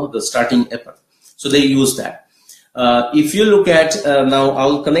epoch, the starting epoch. So they use that. If you look at, now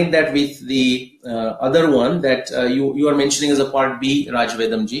I'll connect that with the other one that you are mentioning as a part B, Raj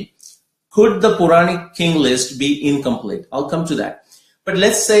Vedamji. Could the Puranic king list be incomplete? I'll come to that. But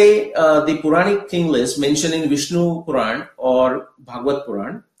let's say the Puranic king list mentioned in Vishnu Puran or Bhagavad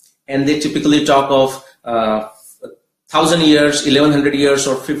Puran, and they typically talk of 1000 years, 1100 years,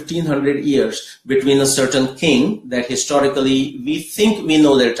 or 1500 years between a certain king that historically we think we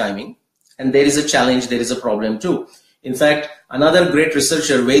know their timing. And there is a challenge, there is a problem too. In fact, another great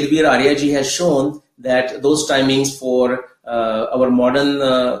researcher, Vedveer Aryaji, has shown that those timings for our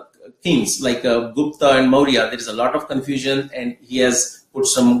modern kings like Gupta and Maurya, there is a lot of confusion, and he has put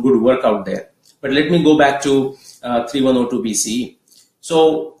some good work out there. But let me go back to 3102 BCE.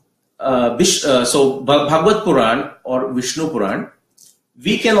 So Bhagavad Puran or Vishnu Puran,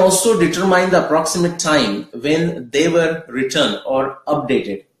 we can also determine the approximate time when they were written or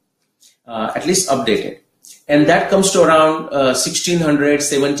updated. At least updated. And that comes to around 1600,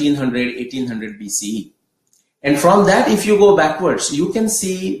 1700, 1800 BCE. And from that, if you go backwards, you can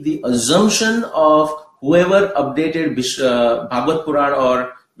see the assumption of whoever updated Bhagavad Puran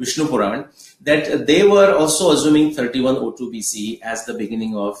or Vishnu Puran, that they were also assuming 3102 BCE as the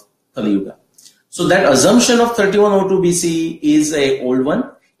beginning of Kali Yuga. So that assumption of 3102 BCE is an old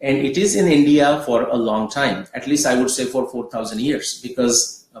one, and it is in India for a long time. At least I would say for 4000 years,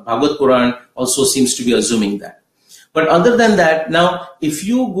 because Bhagavad Puran also seems to be assuming that. But other than that, now if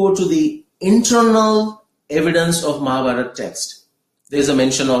you go to the internal evidence of Mahabharata text, there's a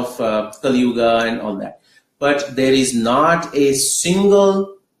mention of Kali Yuga and all that. But there is not a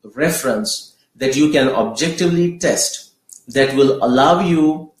single reference that you can objectively test that will allow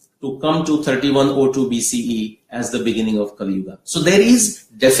you to come to 3102 BCE as the beginning of Kali Yuga. So there is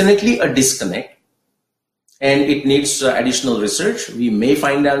definitely a disconnect. And it needs additional research. We may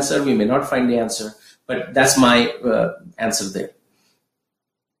find the answer, we may not find the answer, but that's my answer there.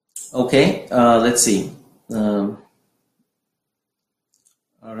 Okay, let's see. All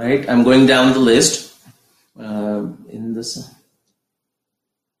right, I'm going down the list. In this.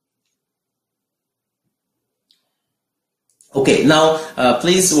 Okay, now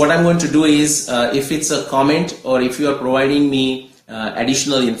please, what I'm going to do is, if it's a comment or if you are providing me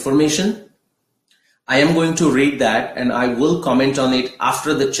additional information, I am going to read that and I will comment on it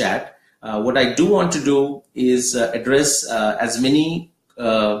after the chat. What I do want to do is address as many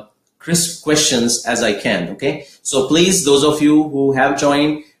crisp questions as I can. Okay, so please, those of you who have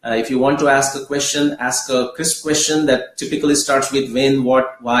joined, if you want to ask a question, ask a crisp question that typically starts with when,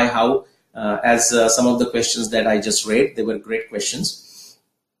 what, why, how, as some of the questions that I just read. They were great questions.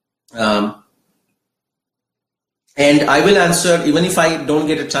 And I will answer, even if I don't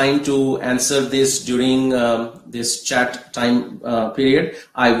get a time to answer this during this chat time period,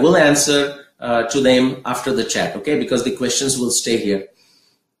 I will answer to them after the chat, okay? Because the questions will stay here.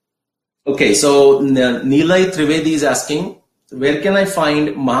 Okay, so Nilay Trivedi is asking, where can I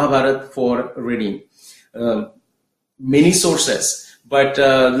find Mahabharata for reading? Many sources, but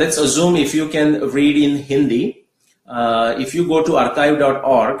let's assume if you can read in Hindi, if you go to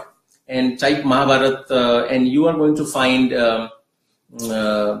archive.org, and type Mahabharata, and you are going to find the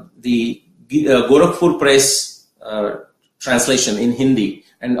Gorakhpur Press translation in Hindi,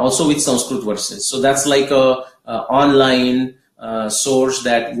 and also with Sanskrit verses. So that's like a online source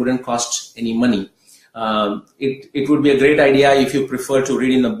that wouldn't cost any money. It would be a great idea if you prefer to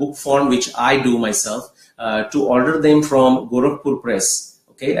read in a book form, which I do myself, to order them from Gorakhpur Press.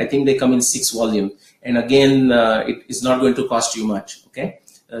 Okay, I think they come in 6 volumes, and again, it is not going to cost you much. Okay.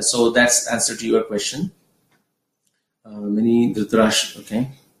 So that's answer to your question. Mini Dhritarashtra,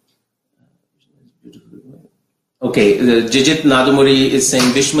 okay. Okay, Jijit Nadumuri is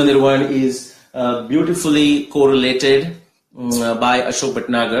saying Bhishma Nirvan is beautifully correlated by Ashok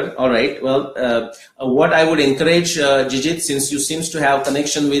Bhatnagar. All right, well, what I would encourage, Jijit, since you seems to have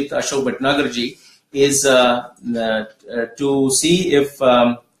connection with Ashok Bhatnagar-ji, is to see if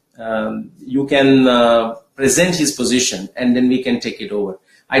you can present his position, and then we can take it over.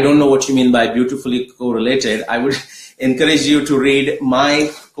 I don't know what you mean by beautifully correlated. I would encourage you to read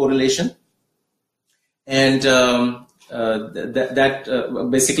my correlation, and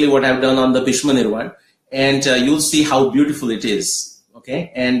basically what I've done on the Bhishma Nirvan, and you'll see how beautiful it is.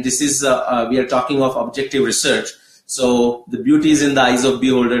 Okay, and this is we are talking of objective research, so the beauty is in the eyes of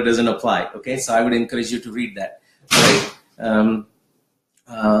beholder doesn't apply. Okay, so I would encourage you to read that. Right.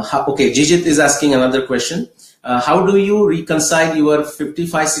 Okay, Jijit is asking another question. How do you reconcile your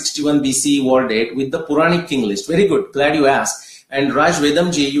 5561 BC war date with the Puranic king list? Very good. Glad you asked. And Raj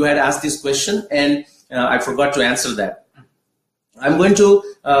Vedamji, you had asked this question, and I forgot to answer that. I'm going to,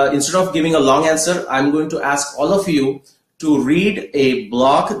 instead of giving a long answer, I'm going to ask all of you to read a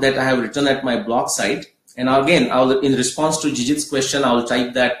blog that I have written at my blog site. And again, in response to Jijit's question, I'll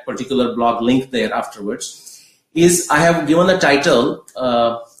type that particular blog link there afterwards. I have given a title,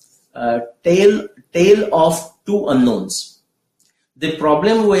 Tale of Two Unknowns. The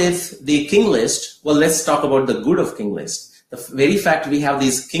problem with the king list, well, let's talk about the good of king list. The very fact we have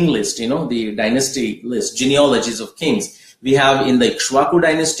these king list, the dynasty list, genealogies of kings. We have in the Ikshvaku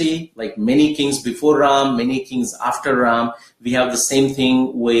dynasty, like many kings before Ram, many kings after Ram. We have the same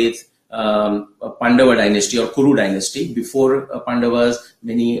thing with Pandava dynasty or Kuru dynasty, before Pandavas,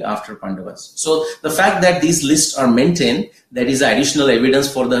 many after Pandavas. So the fact that these lists are maintained, that is additional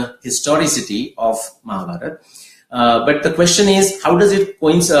evidence for the historicity of Mahabharata. But the question is, how does it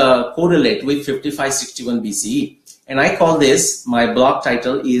correlate with 5561 BCE? And I call this, my blog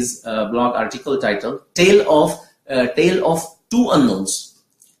title is, blog article title, Tale of Two Unknowns.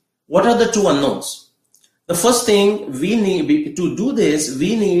 What are the two unknowns? The first thing we need to do this,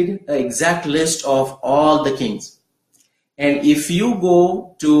 we need an exact list of all the kings. And if you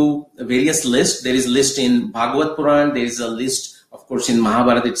go to various lists, there is a list in Bhagavad Puran, there is a list, of course, in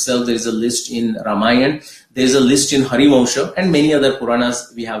Mahabharata itself, there is a list in Ramayana, there is a list in Harivamsha, and many other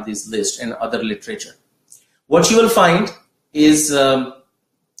Puranas, we have this list and other literature. What you will find is the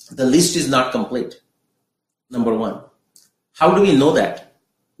list is not complete, number one. How do we know that?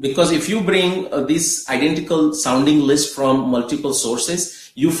 Because if you bring this identical sounding list from multiple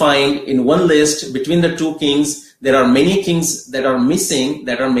sources, you find in one list between the two kings, there are many kings that are missing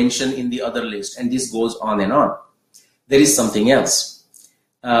that are mentioned in the other list. And this goes on and on. There is something else.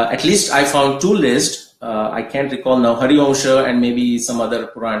 At least I found two lists. I can't recall now, Harivamsha and maybe some other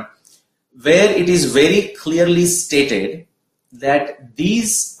Puran, where it is very clearly stated that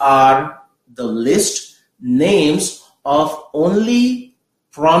these are the list names of only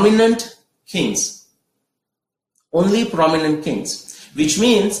prominent kings, which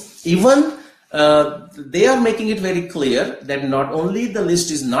means even they are making it very clear that not only the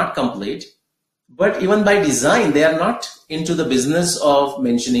list is not complete, but even by design, they are not into the business of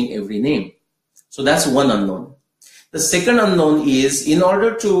mentioning every name. So that's one unknown. The second unknown is, in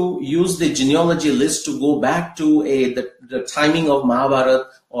order to use the genealogy list to go back to the timing of Mahabharata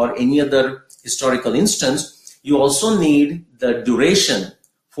or any other historical instance, you also need the duration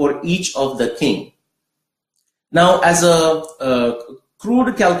for each of the king. Now, as a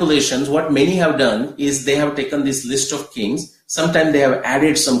crude calculations, what many have done is they have taken this list of kings. Sometimes they have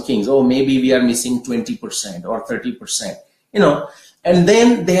added some kings. Oh, maybe we are missing 20% or 30%, and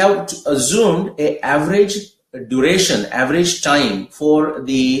then they have assumed an average duration, average time for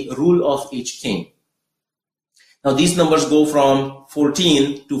the rule of each king. Now, these numbers go from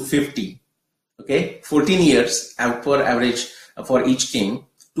 14 to 50. Okay, 14 years per average for each king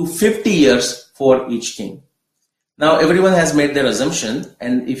to 50 years for each king. Now, everyone has made their assumption,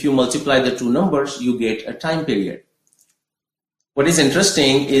 and if you multiply the two numbers, you get a time period. What is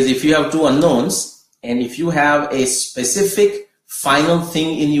interesting is if you have two unknowns, and if you have a specific final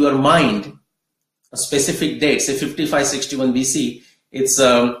thing in your mind, a specific date, say 5561 BC, it's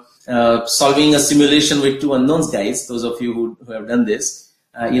solving a simulation with two unknowns, guys. Those of you who have done this,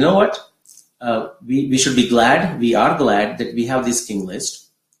 you know what? We should be glad, we are glad that we have this king list.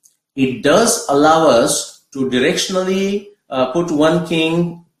 It does allow us to directionally put one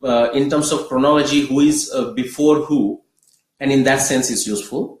king in terms of chronology, who is before who, and in that sense it's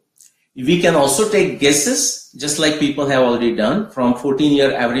useful. We can also take guesses, just like people have already done, from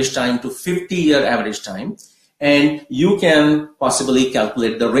 14-year average time to 50-year average time, and you can possibly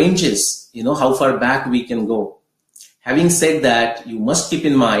calculate the ranges, how far back we can go. Having said that, you must keep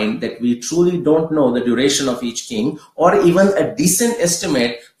in mind that we truly don't know the duration of each king, or even a decent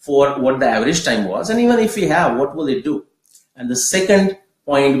estimate for what the average time was, and even if we have, what will it do? And the second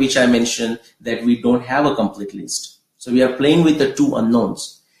point which I mentioned, that we don't have a complete list. So we are playing with the two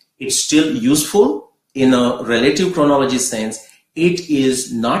unknowns. It's still useful in a relative chronology sense. It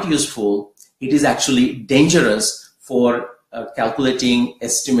is not useful. It is actually dangerous for calculating,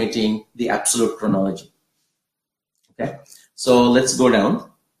 estimating the absolute chronology. Okay, so let's go down.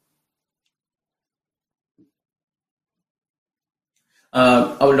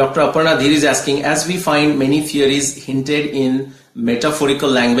 Our Dr. Aparna Dhir is asking, as we find many theories hinted in metaphorical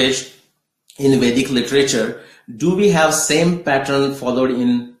language in Vedic literature, do we have same pattern followed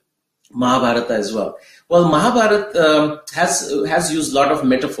in Mahabharata as well? Well, Mahabharata has used a lot of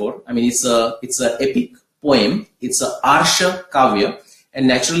metaphor. I mean, it's a epic poem. It's a Arsha Kavya, and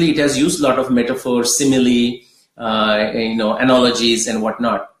naturally it has used a lot of metaphor, simile, analogies and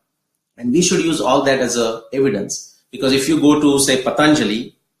whatnot. And we should use all that as a evidence, because if you go to, say,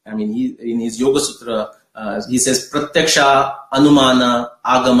 Patanjali, I mean, in his Yoga Sutra, he says Pratyaksha, Anumana,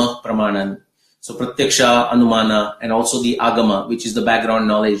 Agama, Pramanan. So Pratyaksha, Anumana, and also the Agama, which is the background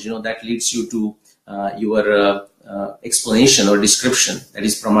knowledge, that leads you to your explanation or description, that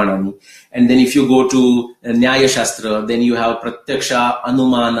is Pramanani. And then if you go to Nyaya Shastra, then you have Pratyaksha,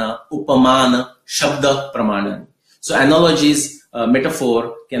 Anumana, Upamana, Shabda, Pramanani. So analogies,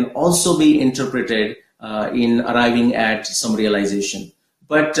 metaphor can also be interpreted in arriving at some realization.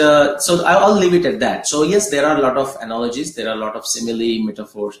 But so I'll leave it at that. So yes, there are a lot of analogies, there are a lot of simile,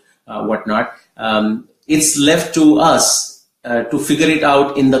 metaphors, whatnot. It's left to us to figure it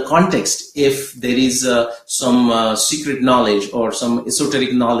out in the context if there is some secret knowledge or some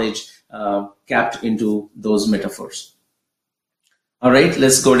esoteric knowledge capped into those metaphors. All right,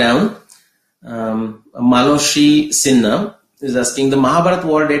 let's go down. Manoshi Sinha is asking, the Mahabharata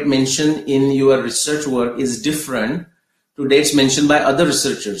war date mentioned in your research work is different to dates mentioned by other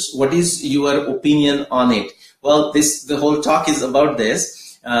researchers. What is your opinion on it? Well, the whole talk is about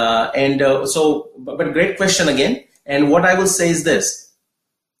this. But great question again. And what I will say is this.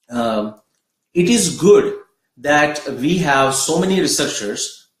 It is good that we have so many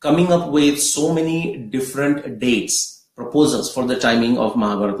researchers coming up with so many different dates, proposals for the timing of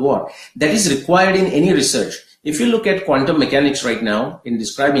Mahabharata war. That is required in any research. If you look at quantum mechanics right now, in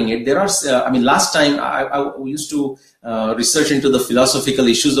describing it, there are, last time I used to research into the philosophical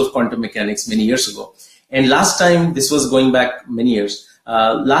issues of quantum mechanics many years ago. And last time, this was going back many years,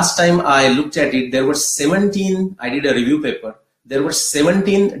 last time I looked at it, there were 17, I did a review paper, there were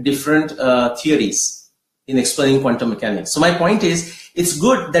 17 different theories in explaining quantum mechanics. So my point is, it's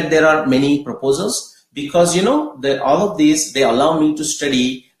good that there are many proposals, because, all of these, they allow me to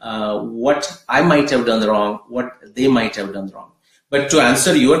study what I might have done wrong, what they might have done wrong. But to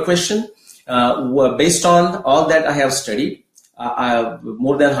answer your question, based on all that I have studied, I have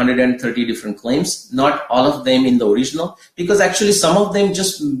more than 130 different claims, not all of them in the original, because actually some of them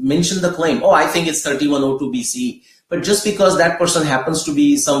just mention the claim, I think it's 3102 BCE. But just because that person happens to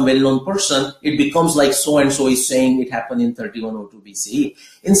be some well-known person, it becomes like so-and-so is saying it happened in 3102 BCE.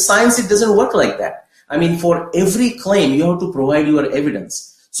 In science, it doesn't work like that. I mean, for every claim, you have to provide your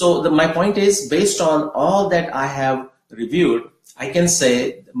evidence. So my point is, based on all that I have reviewed, I can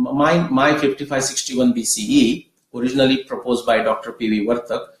say my 5561 BCE, originally proposed by Dr. P.V.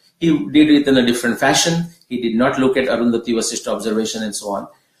 Vartak, he did it in a different fashion. He did not look at Arundhati Vasishtha observation and so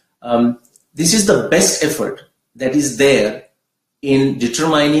on. This is the best effort that is there in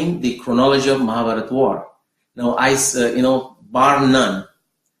determining the chronology of Mahabharata war. Now, bar none.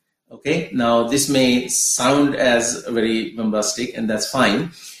 Okay, now this may sound as very bombastic, and that's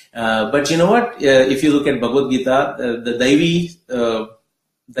fine. But you know what? If you look at Bhagavad Gita, the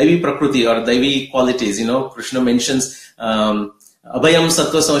Daivi Prakriti or Daivi qualities, Krishna mentions Abhayam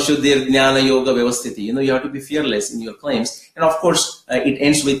Sattva Samshuddhir Jnana Yoga Vyavasthiti. You have to be fearless in your claims. And of course, it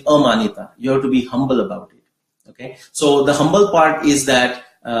ends with Amanita. You have to be humble about it. Okay, so the humble part is that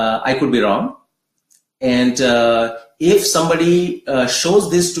I could be wrong. And if somebody shows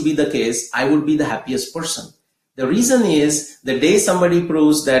this to be the case, I would be the happiest person. The reason is the day somebody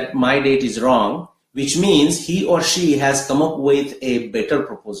proves that my date is wrong, which means he or she has come up with a better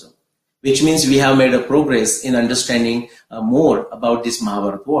proposal, which means we have made a progress in understanding more about this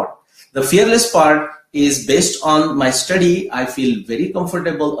Mahabharata war. The fearless part is based on my study. I feel very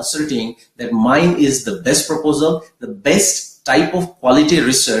comfortable asserting that mine is the best proposal, the best type of quality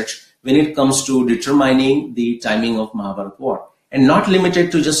research when it comes to determining the timing of Mahabharata war, and not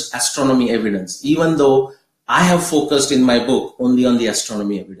limited to just astronomy evidence, even though I have focused in my book only on the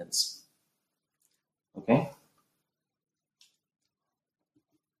astronomy evidence. Okay.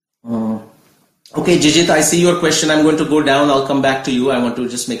 Okay, Jijit, I see your question. I'm going to go down. I'll come back to you. I want to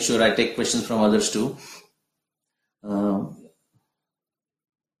just make sure I take questions from others too.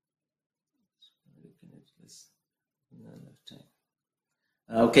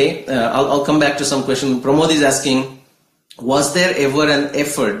 Okay, I'll come back to some question. Pramod is asking, was there ever an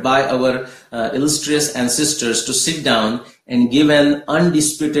effort by our illustrious ancestors to sit down and give an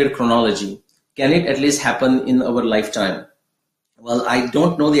undisputed chronology? Can it at least happen in our lifetime? Well, I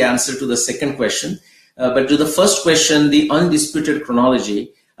don't know the answer to the second question, but to the first question, the undisputed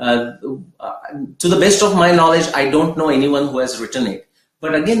chronology, to the best of my knowledge, I don't know anyone who has written it.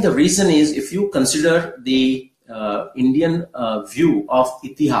 But again, the reason is, if you consider the Indian view of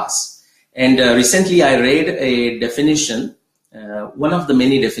Itihas, and recently I read a definition, one of the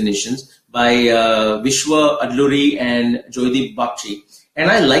many definitions by Vishwa Adluri and Joydeep Bakshi, and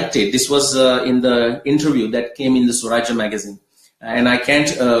I liked it. This was in the interview that came in the Swarajya magazine, and I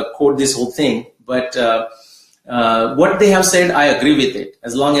can't quote this whole thing, but what they have said, I agree with it,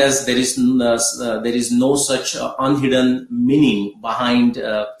 as long as there is no such unhidden meaning behind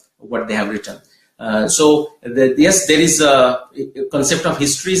what they have written. Yes, there is a concept of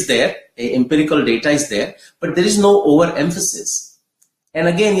history is there, empirical data is there, but there is no overemphasis. And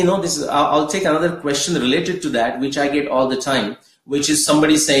again, I'll take another question related to that, which I get all the time, which is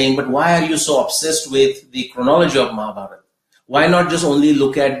somebody saying, but why are you so obsessed with the chronology of Mahabharata? Why not just only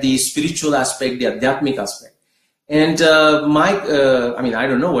look at the spiritual aspect, the Adhyatmic aspect? And I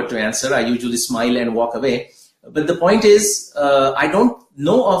don't know what to answer. I usually smile and walk away. But the point is, I don't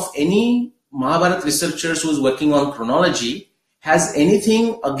know of any Mahabharata researchers who's working on chronology has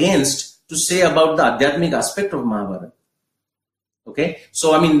anything against to say about the Adhyatmic aspect of Mahabharata. Okay,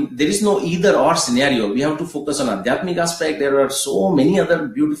 so there is no either or scenario. We have to focus on Adhyatmic aspect. There are so many other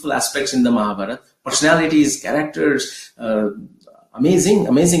beautiful aspects in the Mahabharata. Personalities, characters, amazing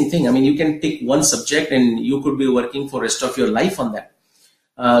thing. You can pick one subject and you could be working for the rest of your life on that.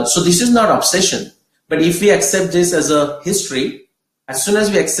 So this is not obsession. But if we accept this as a history, as soon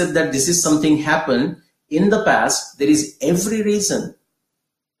as we accept that this is something happened in the past, there is every reason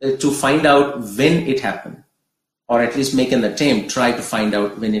to find out when it happened, or at least make an attempt, try to find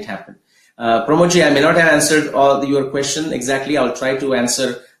out when it happened. Pramodji, I may not have answered all your question exactly. I'll try to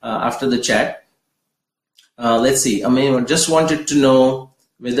answer after the chat. Let's see. I just wanted to know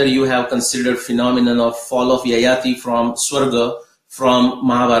whether you have considered phenomenon of fall of Yayati from Swarga from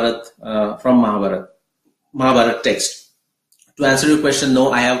Mahabharata text. To answer your question,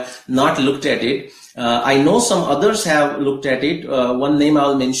 no, I have not looked at it. I know some others have looked at it. One name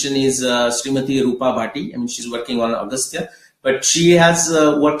I'll mention is Srimati Rupa Bhatti. she's working on Agastya, but she has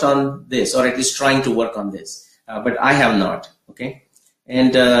worked on this, or at least trying to work on this. But I have not. Okay.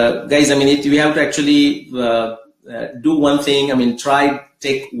 And guys, we have to actually do one thing. Try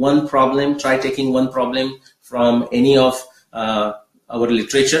taking one problem from any of our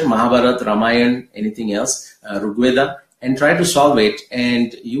literature, Mahabharata, Ramayana, anything else, Rigveda, and try to solve it,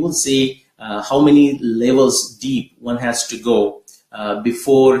 and you will see how many levels deep one has to go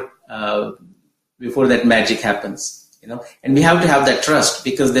before that magic happens. And we have to have that trust,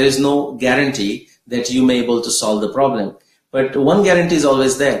 because there is no guarantee that you may be able to solve the problem. But one guarantee is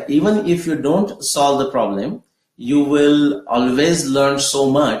always there. Even if you don't solve the problem, you will always learn so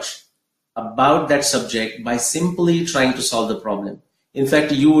much about that subject by simply trying to solve the problem. In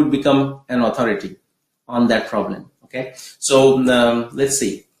fact, you would become an authority on that problem. Okay, so let's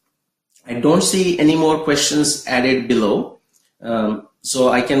see. I don't see any more questions added below. So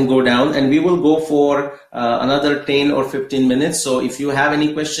I can go down, and we will go for another 10 or 15 minutes. So if you have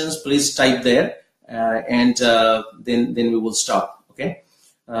any questions, please type there, and then we will stop. Okay.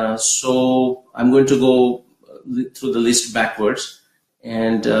 So I'm going to go through the list backwards,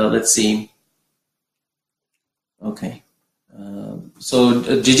 and let's see. Okay. So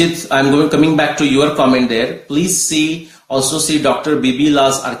Jijit, I'm coming back to your comment there. Please also see Dr. B.B.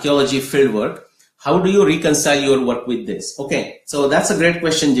 Lal's archaeology fieldwork. How do you reconcile your work with this? Okay, so that's a great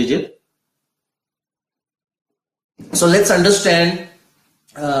question, Jijit. So let's understand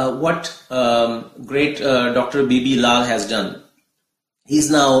what great Dr. B.B. Lal has done. He's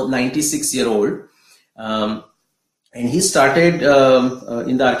now 96-year-old, and he started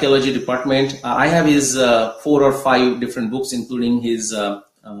in the archaeology department. I have his 4 or 5 different books, including his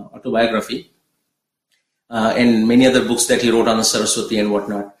autobiography and many other books that he wrote on the Saraswati and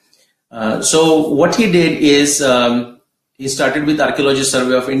whatnot. So what he did is he started with Archaeology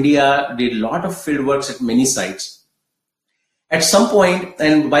Survey of India, did a lot of field works at many sites. At some point,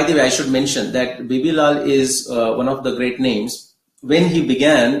 and by the way, I should mention that B.B. Lal is one of the great names. When he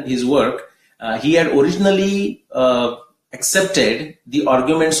began his work, he had originally accepted the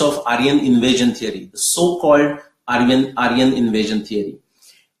arguments of Aryan invasion theory, the so-called Aryan invasion theory.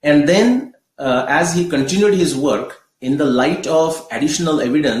 And then as he continued his work, in the light of additional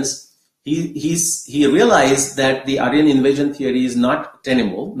evidence, he realized that the Aryan invasion theory is not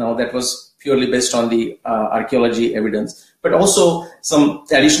tenable. Now that was purely based on the archaeology evidence, but also some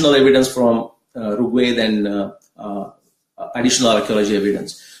additional evidence from Rigveda and additional archaeology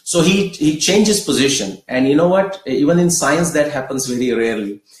evidence. So he changed his position, and you know what? Even in science that happens very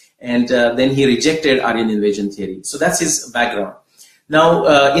rarely. And then he rejected Aryan invasion theory. So that's his background. Now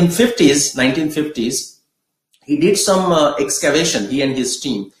in 1950s, he did some excavation, he and his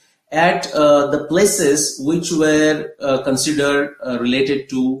team, at the places which were considered related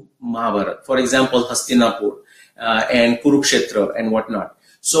to Mahabharata. For example, Hastinapur and Kurukshetra and whatnot.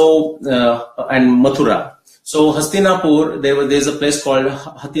 So, and Mathura. So Hastinapur, there's a place called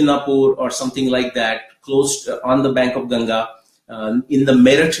Hastinapur or something like that, close on the bank of Ganga in the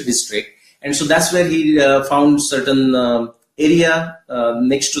Meerut district. And so that's where he found certain area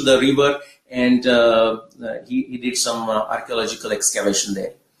next to the river, and he did some archaeological excavation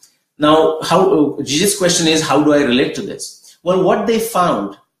there. Now, Jijit's question is, how do I relate to this? Well, what they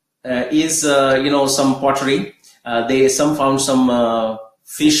found is, some pottery. Some found some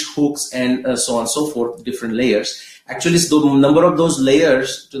fish hooks and so on and so forth, different layers. Actually, the number of those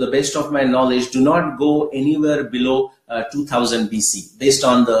layers, to the best of my knowledge, do not go anywhere below 2000 BC, based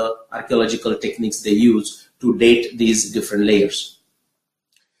on the archaeological techniques they use to date these different layers.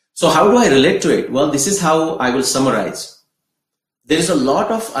 So how do I relate to it? Well, this is how I will summarize. There is a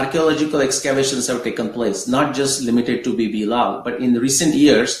lot of archaeological excavations have taken place, not just limited to B.B. Lal, but in recent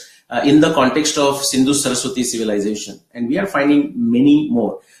years, in the context of Sindhu-Saraswati civilization. And we are finding many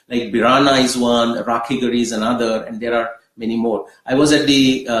more, like Birana is one, Rakhigari is another, and there are many more. I was at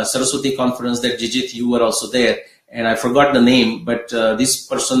the Saraswati conference that Jijit, you were also there, and I forgot the name, but this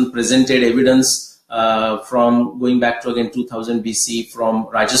person presented evidence from going back to again 2000 BC from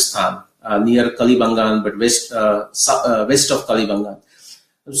Rajasthan, near Kalibangan, but west of Kalibangan.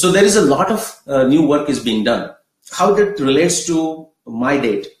 So there is a lot of new work is being done. How that relates to my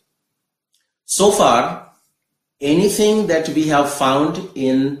date? So far, anything that we have found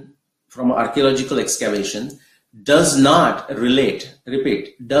from archaeological excavation does not relate,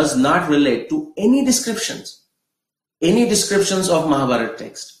 does not relate to any descriptions of Mahabharata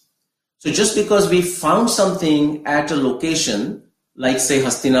text. So just because we found something at a location, like say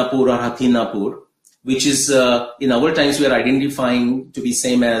Hastinapur or Hathinapur, which is in our times we are identifying to be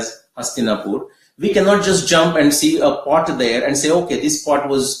same as Hastinapur, we cannot just jump and see a pot there and say, okay, this pot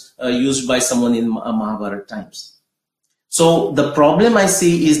was used by someone in Mahabharata times. So the problem I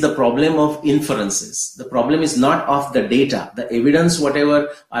see is the problem of inferences. The problem is not of the data. The evidence, whatever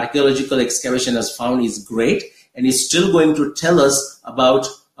archaeological excavation has found, is great and is still going to tell us about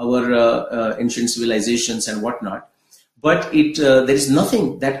our ancient civilizations and whatnot. But there is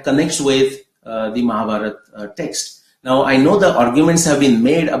nothing that connects with the Mahabharata text. Now, I know the arguments have been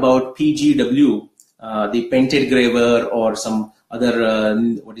made about PGW, the painted graver, or some other,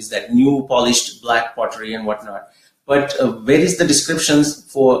 new polished black pottery and whatnot. But where is the descriptions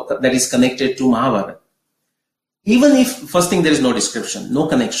that is connected to Mahabharata? Even if, first thing, there is no description, no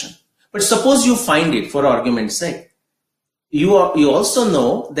connection. But suppose you find it, for argument's sake. You also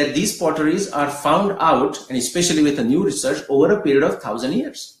know that these potteries are found out, and especially with a new research, over a period of 1,000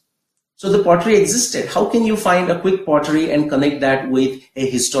 years. So the pottery existed. How can you find a quick pottery and connect that with a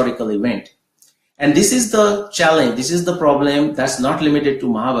historical event? And this is the challenge. This is the problem that's not limited to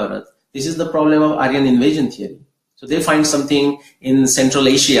Mahabharata. This is the problem of Aryan invasion theory. So they find something in Central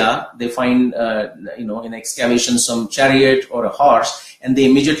Asia. They find, in excavation some chariot or a horse, and they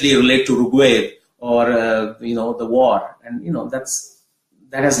immediately relate to Rigveda or the war. And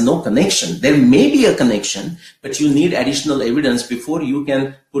that has no connection. There may be a connection, but you need additional evidence before you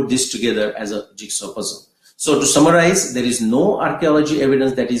can put this together as a jigsaw puzzle. So to summarize, there is no archaeology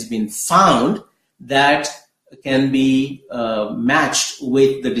evidence that is being found that can be matched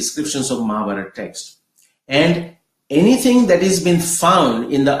with the descriptions of Mahabharata text. And anything that has been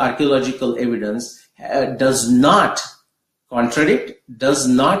found in the archaeological evidence does not contradict, does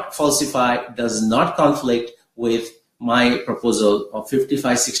not falsify, does not conflict with my proposal of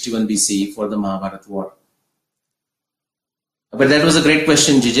 5561 BC for the Mahabharata war. But that was a great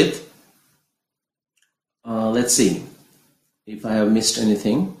question, Jijit. Let's see if I have missed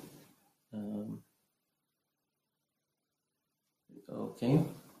anything. Okay.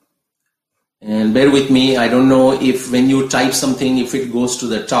 And bear with me, I don't know if when you type something, if it goes to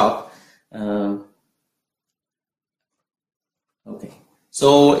the top. Okay.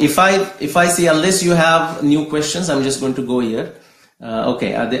 So if I see, unless you have new questions, I'm just going to go here.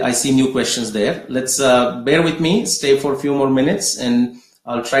 Okay, I see new questions there. Let's bear with me, stay for a few more minutes, and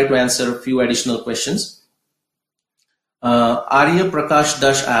I'll try to answer a few additional questions. Arya Prakash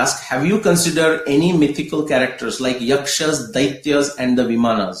Dash asked, have you considered any mythical characters like Yakshas, Daityas, and the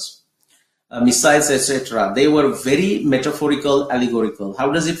Vimanas, missiles, etc.? They were very metaphorical, allegorical.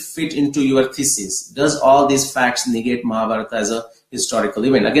 How does it fit into your thesis? Does all these facts negate Mahabharata as a historical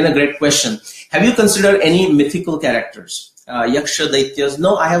event? Again, a great question. Have you considered any mythical characters? Yaksha, Daityas?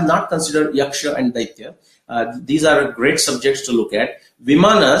 No, I have not considered Yaksha and Daitya. These are great subjects to look at.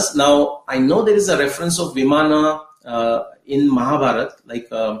 Vimanas, now I know there is a reference of Vimana in Mahabharata, like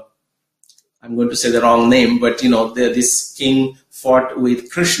I'm going to say the wrong name, but this king fought with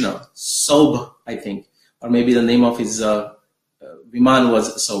Krishna, Saubh, I think, or maybe the name of his Viman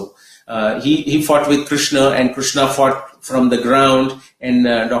was Saubh. He fought with Krishna, and Krishna fought from the ground, and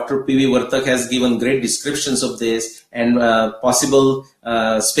Dr. P.V. Vartak has given great descriptions of this and possible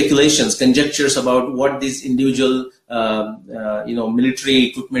speculations, conjectures about what these individual military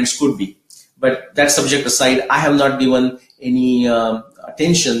equipments could be. But that subject aside, I have not given any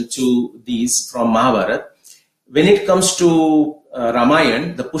attention to these from Mahabharata. When it comes to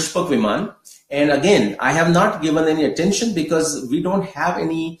Ramayana, the Pushpak Viman, and again, I have not given any attention because we don't have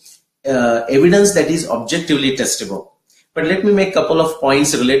any evidence that is objectively testable. But let me make a couple of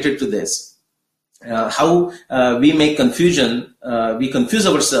points related to this. How we make confusion, we confuse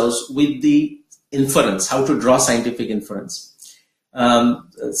ourselves with the inference, how to draw scientific inference.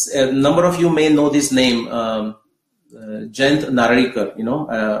 A number of you may know this name, Jayant Narlikar,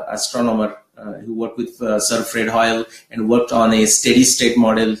 astronomer who worked with Sir Fred Hoyle and worked on a steady state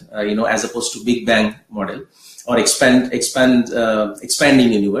model, as opposed to Big Bang model or expanding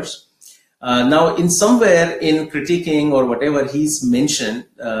universe. Now, in somewhere in critiquing or whatever he's mentioned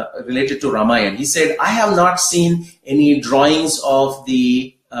related to Ramayana, he said, I have not seen any drawings of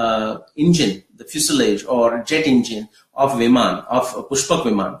the engine, the fuselage or jet engine of Viman, of Pushpak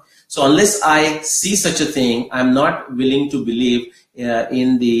Viman. So unless I see such a thing, I'm not willing to believe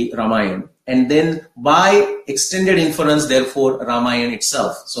in the Ramayana. And then by extended inference, therefore, Ramayana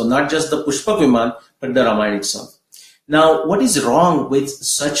itself. So not just the Pushpak Viman, but the Ramayana itself. Now, what is wrong with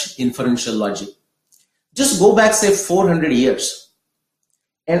such inferential logic? Just go back, say, 400 years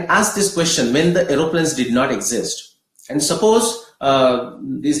and ask this question when the aeroplanes did not exist. And suppose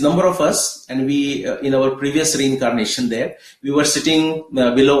this number of us, and we, in our previous reincarnation there, we were sitting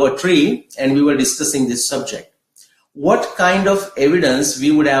below a tree and we were discussing this subject. What kind of evidence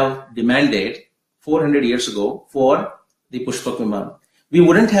we would have demanded 400 years ago for the Pushpak Viman? We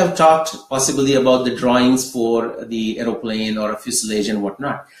wouldn't have talked possibly about the drawings for the aeroplane or a fuselage and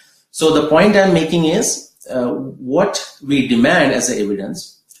whatnot. So the point I'm making is what we demand as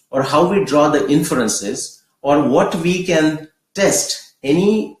evidence, or how we draw the inferences, or what we can test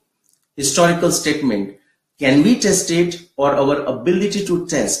any historical statement. Can we test it, or our ability to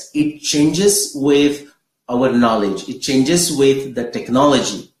test it changes with our knowledge, it changes with the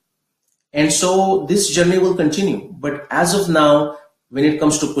technology. And so this journey will continue. But as of now, when it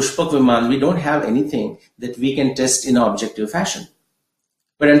comes to Pushpak Viman, we don't have anything that we can test in an objective fashion.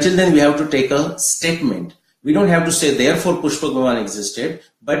 But until then, we have to take a statement. We don't have to say therefore Pushpak Viman existed,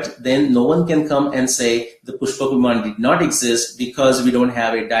 but then no one can come and say the Pushpak Viman did not exist because we don't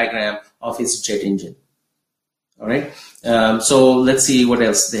have a diagram of its jet engine. All right. So let's see what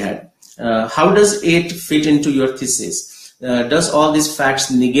else they had. How does it fit into your thesis? Does all these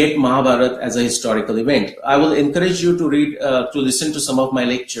facts negate Mahabharata as a historical event? I will encourage you to read, to listen to some of my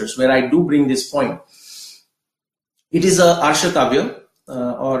lectures where I do bring this point. It is a Arsha Kavya,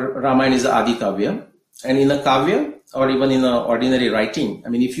 or Ramayana is a Adi Kavya. And in a Kavya, or even in an ordinary writing, I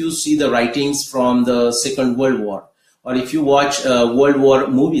mean, if you see the writings from the Second World War, or if you watch World War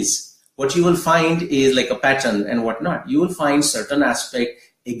movies, what you will find is like a pattern and whatnot. You will find certain aspect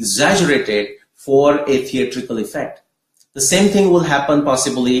exaggerated for a theatrical effect. The same thing will happen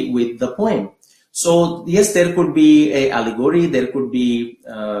possibly with the poem. So yes, there could be a allegory, there could be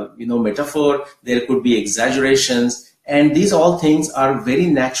metaphor, there could be exaggerations, and these all things are very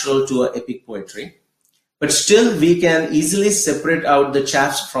natural to an epic poetry. But still, we can easily separate out the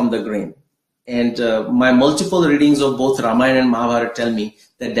chaffs from the grain. And my multiple readings of both Ramayana and Mahabharata tell me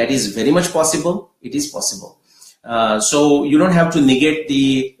that that is very much possible. It is possible. So you don't have to negate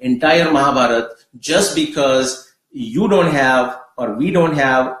the entire Mahabharata just because you don't have, or we don't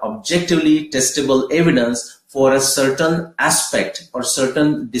have, objectively testable evidence for a certain aspect or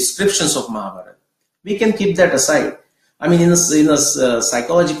certain descriptions of Mahabharata. We can keep that aside. I mean, in a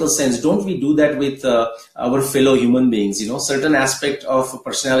psychological sense, don't we do that with our fellow human beings? You know, certain aspect of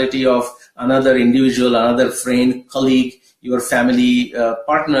personality of another individual, another friend, colleague, your family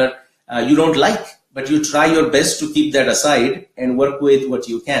partner, you don't like, but you try your best to keep that aside and work with what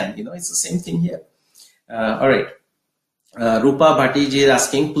you can. You know, it's the same thing here. All right. Rupa Bhattiji is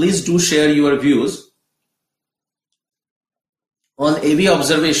asking, please do share your views on AV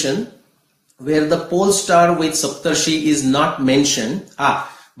observation, where the pole star with Saptarshi is not mentioned.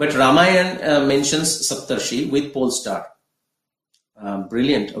 But Ramayana mentions Saptarshi with pole star.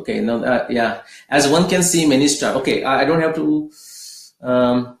 Brilliant. Okay. Now, yeah. As one can see many stars. Okay. I don't have to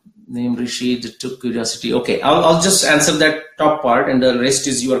name Rishi. It took curiosity. Okay. I'll just answer that top part, and the rest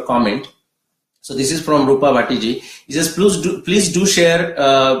is your comment. So this is from Rupa Bhattiji. He says, please do share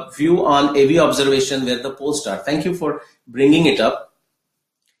view on AV observation where the pole star. Thank you for bringing it up.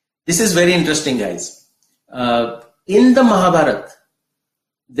 This is very interesting, guys. In the Mahabharata,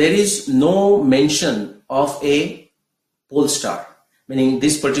 there is no mention of a pole star, meaning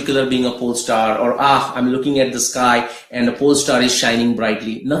this particular being a pole star, or I'm looking at the sky and a pole star is shining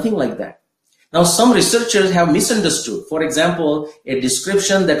brightly. Nothing like that. Now, some researchers have misunderstood. For example, a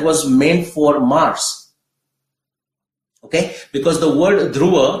description that was meant for Mars. Okay, because the word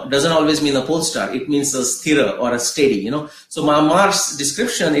Dhruva doesn't always mean a pole star. It means a sthira or a steady, you know. So Mars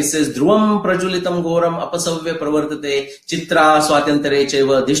description, it says Dhruvam prajulitam goram apasavya pravartate chitra swatyantere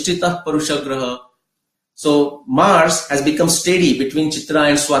cheva dishtitah parushagraha. So Mars has become steady between Chitra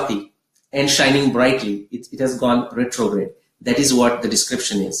and Swati and shining brightly. It has gone retrograde. That is what the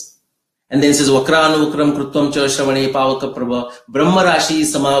description is. And then it says Vakranu Vakram Krutvam Cha Shravane Pavaka Prabha Brahma Rashi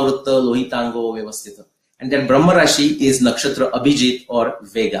Samavritta Lohitango Vyavastita. And that Brahma Rashi is Nakshatra Abhijit or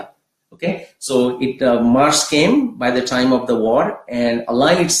Vega. Okay, so Mars came by the time of the war and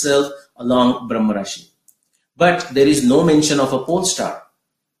aligned itself along Brahma Rashi. But there is no mention of a pole star.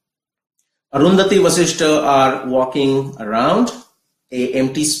 Arundhati Vasishta are walking around a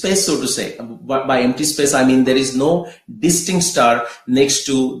empty space, so to say. By empty space, I mean there is no distinct star next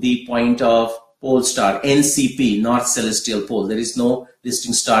to the point of pole star, NCP, North Celestial Pole. There is no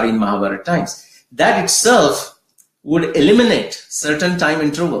distinct star in Mahabharata times. That itself would eliminate certain time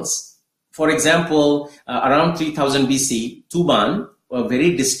intervals. For example, around 3000 BC, Tuban, a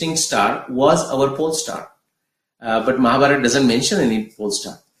very distinct star, was our pole star. But Mahabharata doesn't mention any pole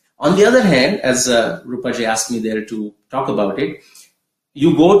star. On the other hand, as Rupaji asked me there to talk about it,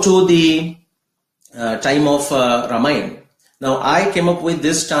 you go to the time of Ramayana. Now, I came up with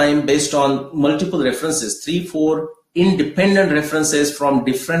this time based on multiple references, 3-4 independent references from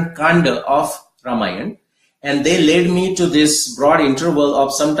different kanda of Ramayana, and they led me to this broad interval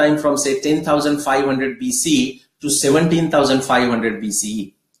of sometime from say 10,500 BC to 17,500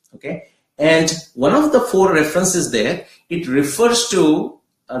 BCE. Okay, and one of the 4 references there, it refers to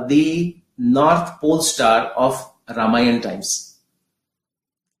the North Pole Star of Ramayana times.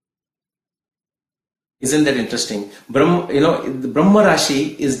 Isn't that interesting? The Brahma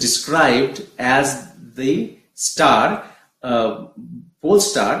Rashi is described as the star, pole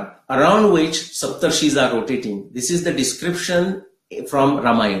star, around which Saptarshis are rotating. This is the description from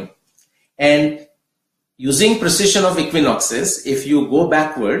Ramayana. And using precision of equinoxes, if you go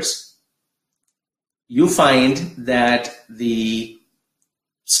backwards, you find that the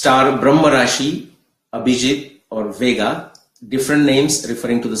star Brahma Rashi Abhijit or Vega, different names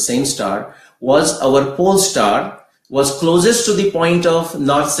referring to the same star, was our pole star, was closest to the point of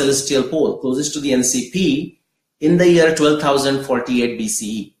North Celestial Pole, closest to the NCP in the year 12,048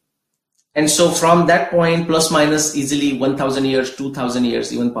 BCE. And so from that point, plus minus easily 1,000 years, 2,000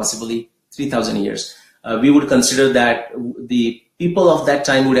 years, even possibly 3,000 years, we would consider that, the people of that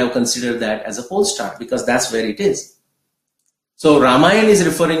time would have considered that as a pole star, because that's where it is. So Ramayana is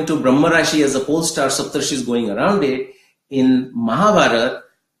referring to Brahma Rashi as a pole star, Saptarshis going around it. In Mahabharata,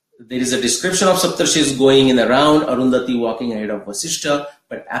 there is a description of Saptarshis going in around, Arundhati walking ahead of Vasishtha,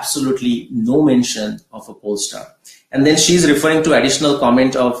 but absolutely no mention of a pole star. And then she is referring to additional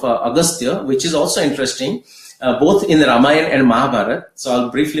comment of Agastya, which is also interesting, both in Ramayana and Mahabharata. So I'll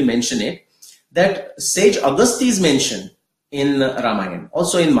briefly mention it, that sage Agastya is mentioned in Ramayana,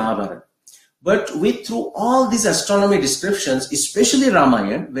 also in Mahabharata. But through all these astronomy descriptions, especially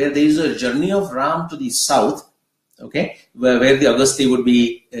Ramayana, where there is a journey of Ram to the south, okay, where the Agastya would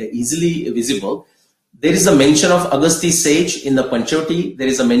be easily visible, there is a mention of Agastya sage in the Panchoti. There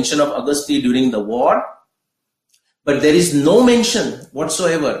is a mention of Agastya during the war. But there is no mention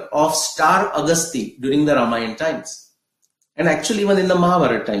whatsoever of star Agastya during the Ramayana times. And actually even in the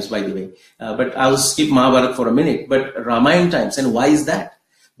Mahabharata times, by the way. But I'll skip Mahabharata for a minute. But Ramayana times. And why is that?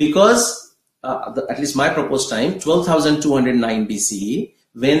 Because, at least my proposed time, 12,209 BCE,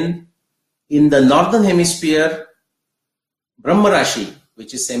 when in the northern hemisphere, Brahma Rashi,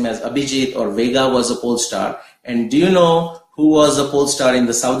 which is same as Abhijit or Vega, was a pole star. And do you know who was a pole star in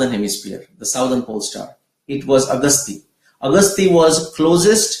the southern hemisphere? The southern pole star. It was Agastya. Agastya was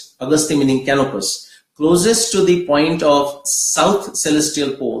closest, Agastya meaning Canopus, closest to the point of south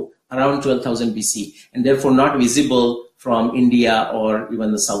celestial pole around 12,000 BC, and therefore not visible from India or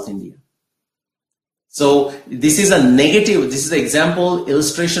even the South India. So this is a negative, this is an example,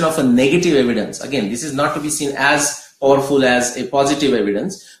 illustration of a negative evidence. Again, this is not to be seen as powerful as a positive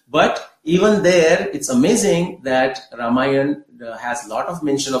evidence, but even there, it's amazing that Ramayana has a lot of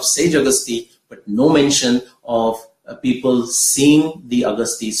mention of sage Agastya, but no mention of people seeing the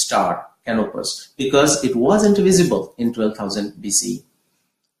Agastya star, Canopus, because it wasn't visible in 12,000 BCE.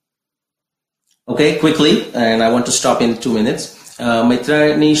 Okay, quickly, and I want to stop in 2 minutes.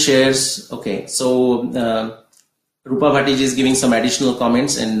 Maitrani shares, okay, so Rupa Bhattiji is giving some additional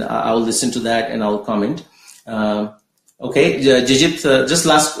comments, and I'll listen to that and I'll comment. Okay, Jijit, just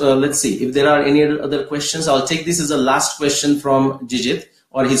last, let's see if there are any other questions. I'll take this as a last question from Jijit,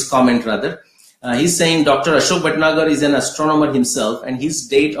 or his comment rather. He's saying Dr. Ashok Bhatnagar is an astronomer himself, and his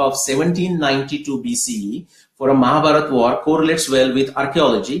date of 1792 BCE for a Mahabharat war correlates well with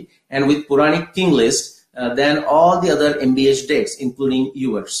archaeology and with Puranic king list than all the other MBH dates, including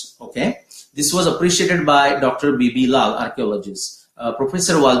yours. Okay, this was appreciated by Dr. B.B. Lal, archaeologist.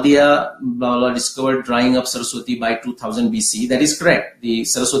 Professor Waldia discovered drying up Saraswati by 2000 BC. That is correct. The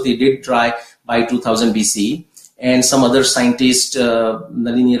Saraswati did dry by 2000 BC, and some other scientist,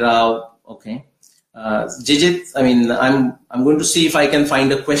 Nalini Rao. Okay. Jijit, I mean, I'm going to see if I can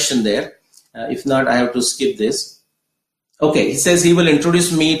find a question there. If not, I have to skip this. Okay, he says he will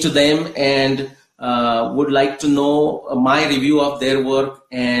introduce me to them and would like to know my review of their work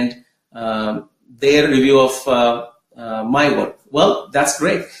and their review of my work. Well, that's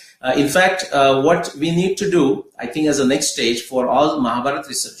great. In fact, what we need to do, I think, as a next stage for all Mahabharata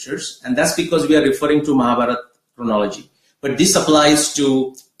researchers, and that's because we are referring to Mahabharata chronology, but this applies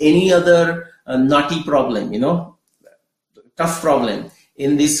to any other knotty problem, you know, tough problem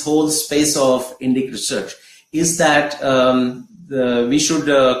in this whole space of Indic research, is that we should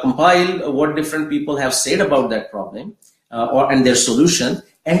compile what different people have said about that problem and their solution,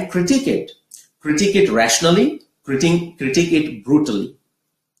 and critique it rationally, critique it brutally.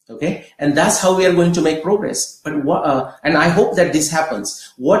 Okay, and that's how we are going to make progress. But and I hope that this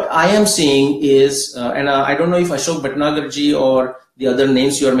happens. What I am seeing is, and I don't know if Ashok Bhatnagarji or the other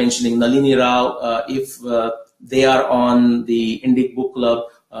names you are mentioning, Nalini Rao, if they are on the Indic Book Club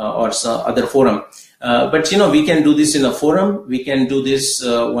or some other forum. But you know, we can do this in a forum. We can do this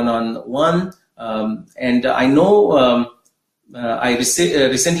one-on-one. And I know I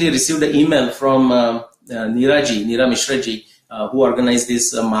recently received an email from Neera Mishra-ji, who organized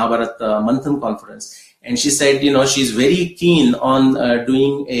this Mahabharata Manthan conference. And she said, you know, she's very keen on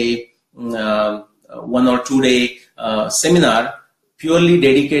doing a 1 or 2 day seminar purely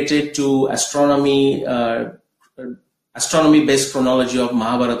dedicated to astronomy-based chronology of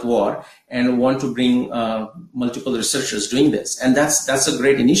Mahabharata war, and want to bring multiple researchers doing this. And that's a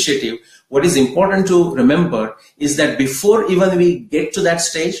great initiative. What is important to remember is that before even we get to that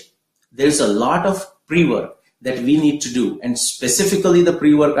stage, there's a lot of pre-work. that we need to do, and specifically the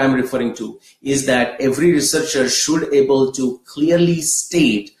pre-work I'm referring to, is that every researcher should able to clearly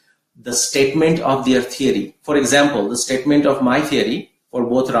state the statement of their theory. For example, the statement of my theory for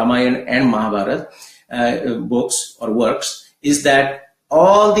both Ramayana and Mahabharata books or works is that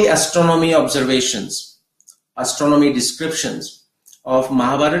all the astronomy observations, astronomy descriptions of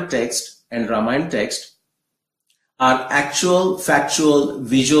Mahabharata text and Ramayana text are actual, factual,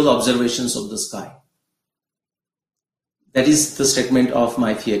 visual observations of the sky. That is the statement of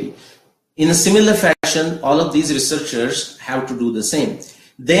my theory. In a similar fashion, all of these researchers have to do the same.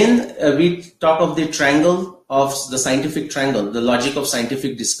 Then we talk of the triangle of the scientific triangle, the logic of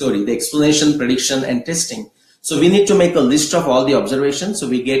scientific discovery, the explanation, prediction, and testing. So we need to make a list of all the observations. So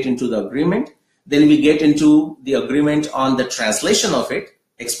we get into the agreement. Then we get into the agreement on the translation of it,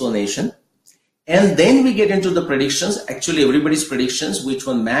 explanation. And then we get into the predictions, actually everybody's predictions, which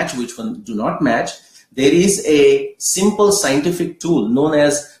one match, which one do not match. There is a simple scientific tool known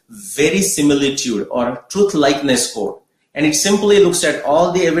as verisimilitude or truth likeness score. And it simply looks at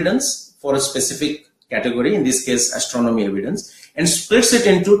all the evidence for a specific category, in this case astronomy evidence, and splits it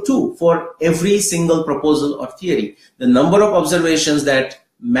into two for every single proposal or theory. The number of observations that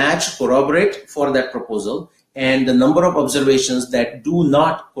match, corroborate for that proposal, and the number of observations that do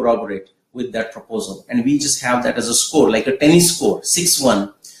not corroborate with that proposal. And we just have that as a score, like a tennis score,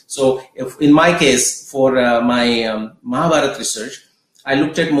 6-1. So if in my case, for my Mahabharata research, I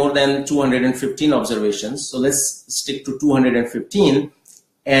looked at more than 215 observations. So let's stick to 215.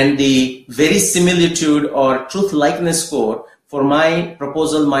 And the verisimilitude or truth likeness score for my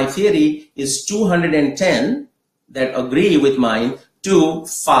proposal, my theory, is 210 that agree with mine to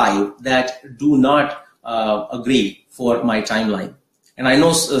 5 that do not agree for my timeline. And I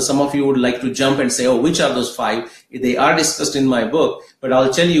know some of you would like to jump and say, oh, which are those 5? They are discussed in my book, but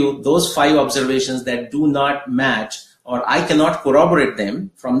I'll tell you those 5 observations that do not match, or I cannot corroborate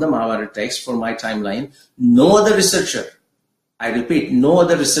them from the Mahabharata text for my timeline. No other researcher, I repeat, no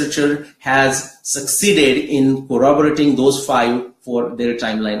other researcher has succeeded in corroborating those 5 for their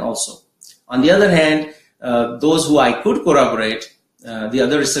timeline also. On the other hand, those who I could corroborate, the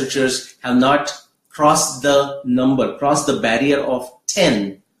other researchers have not crossed the barrier of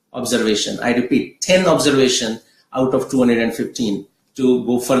 10 observation. I repeat, 10 observation out of 215 to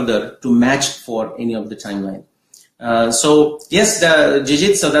go further to match for any of the timeline. So yes,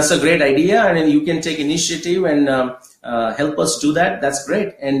 Jijit, so that's a great idea, and you can take initiative and help us do that. That's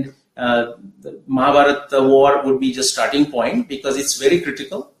great. And the Mahabharata war would be just starting point, because it's very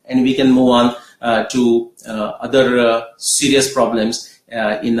critical, and we can move on to other serious problems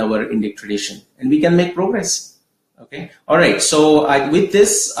in our Indic tradition, and we can make progress. Okay. All right. So with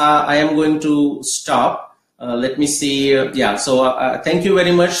this, I am going to stop. Let me see. Yeah. So thank you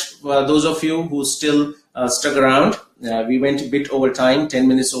very much for those of you who still stuck around. We went a bit over time, 10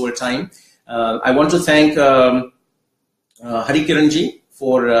 minutes over time. I want to thank Hari Kiranji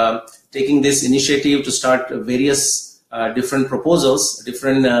for taking this initiative to start various different proposals,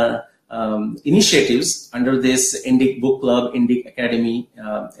 different initiatives under this Indic Book Club, Indic Academy,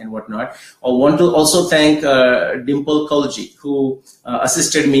 and whatnot. I want to also thank Dimple Kalji, who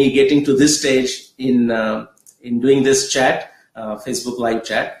assisted me getting to this stage in doing this chat, Facebook live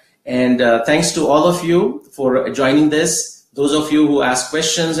chat. And thanks to all of you for joining this. Those of you who asked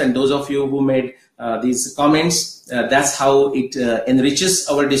questions and those of you who made these comments, that's how it enriches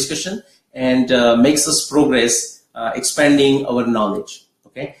our discussion and makes us progress, expanding our knowledge.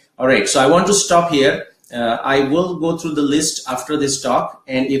 Okay. All right, so I want to stop here. I will go through the list after this talk,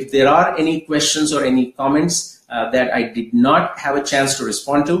 and if there are any questions or any comments that I did not have a chance to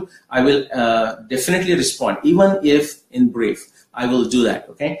respond to, I will definitely respond, even if in brief. I will do that,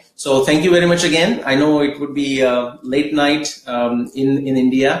 okay? So thank you very much again. I know it would be late night in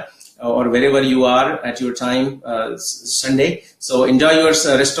India or wherever you are at your time, Sunday. So enjoy your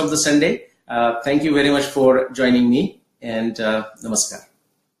rest of the Sunday. Thank you very much for joining me, and namaskar.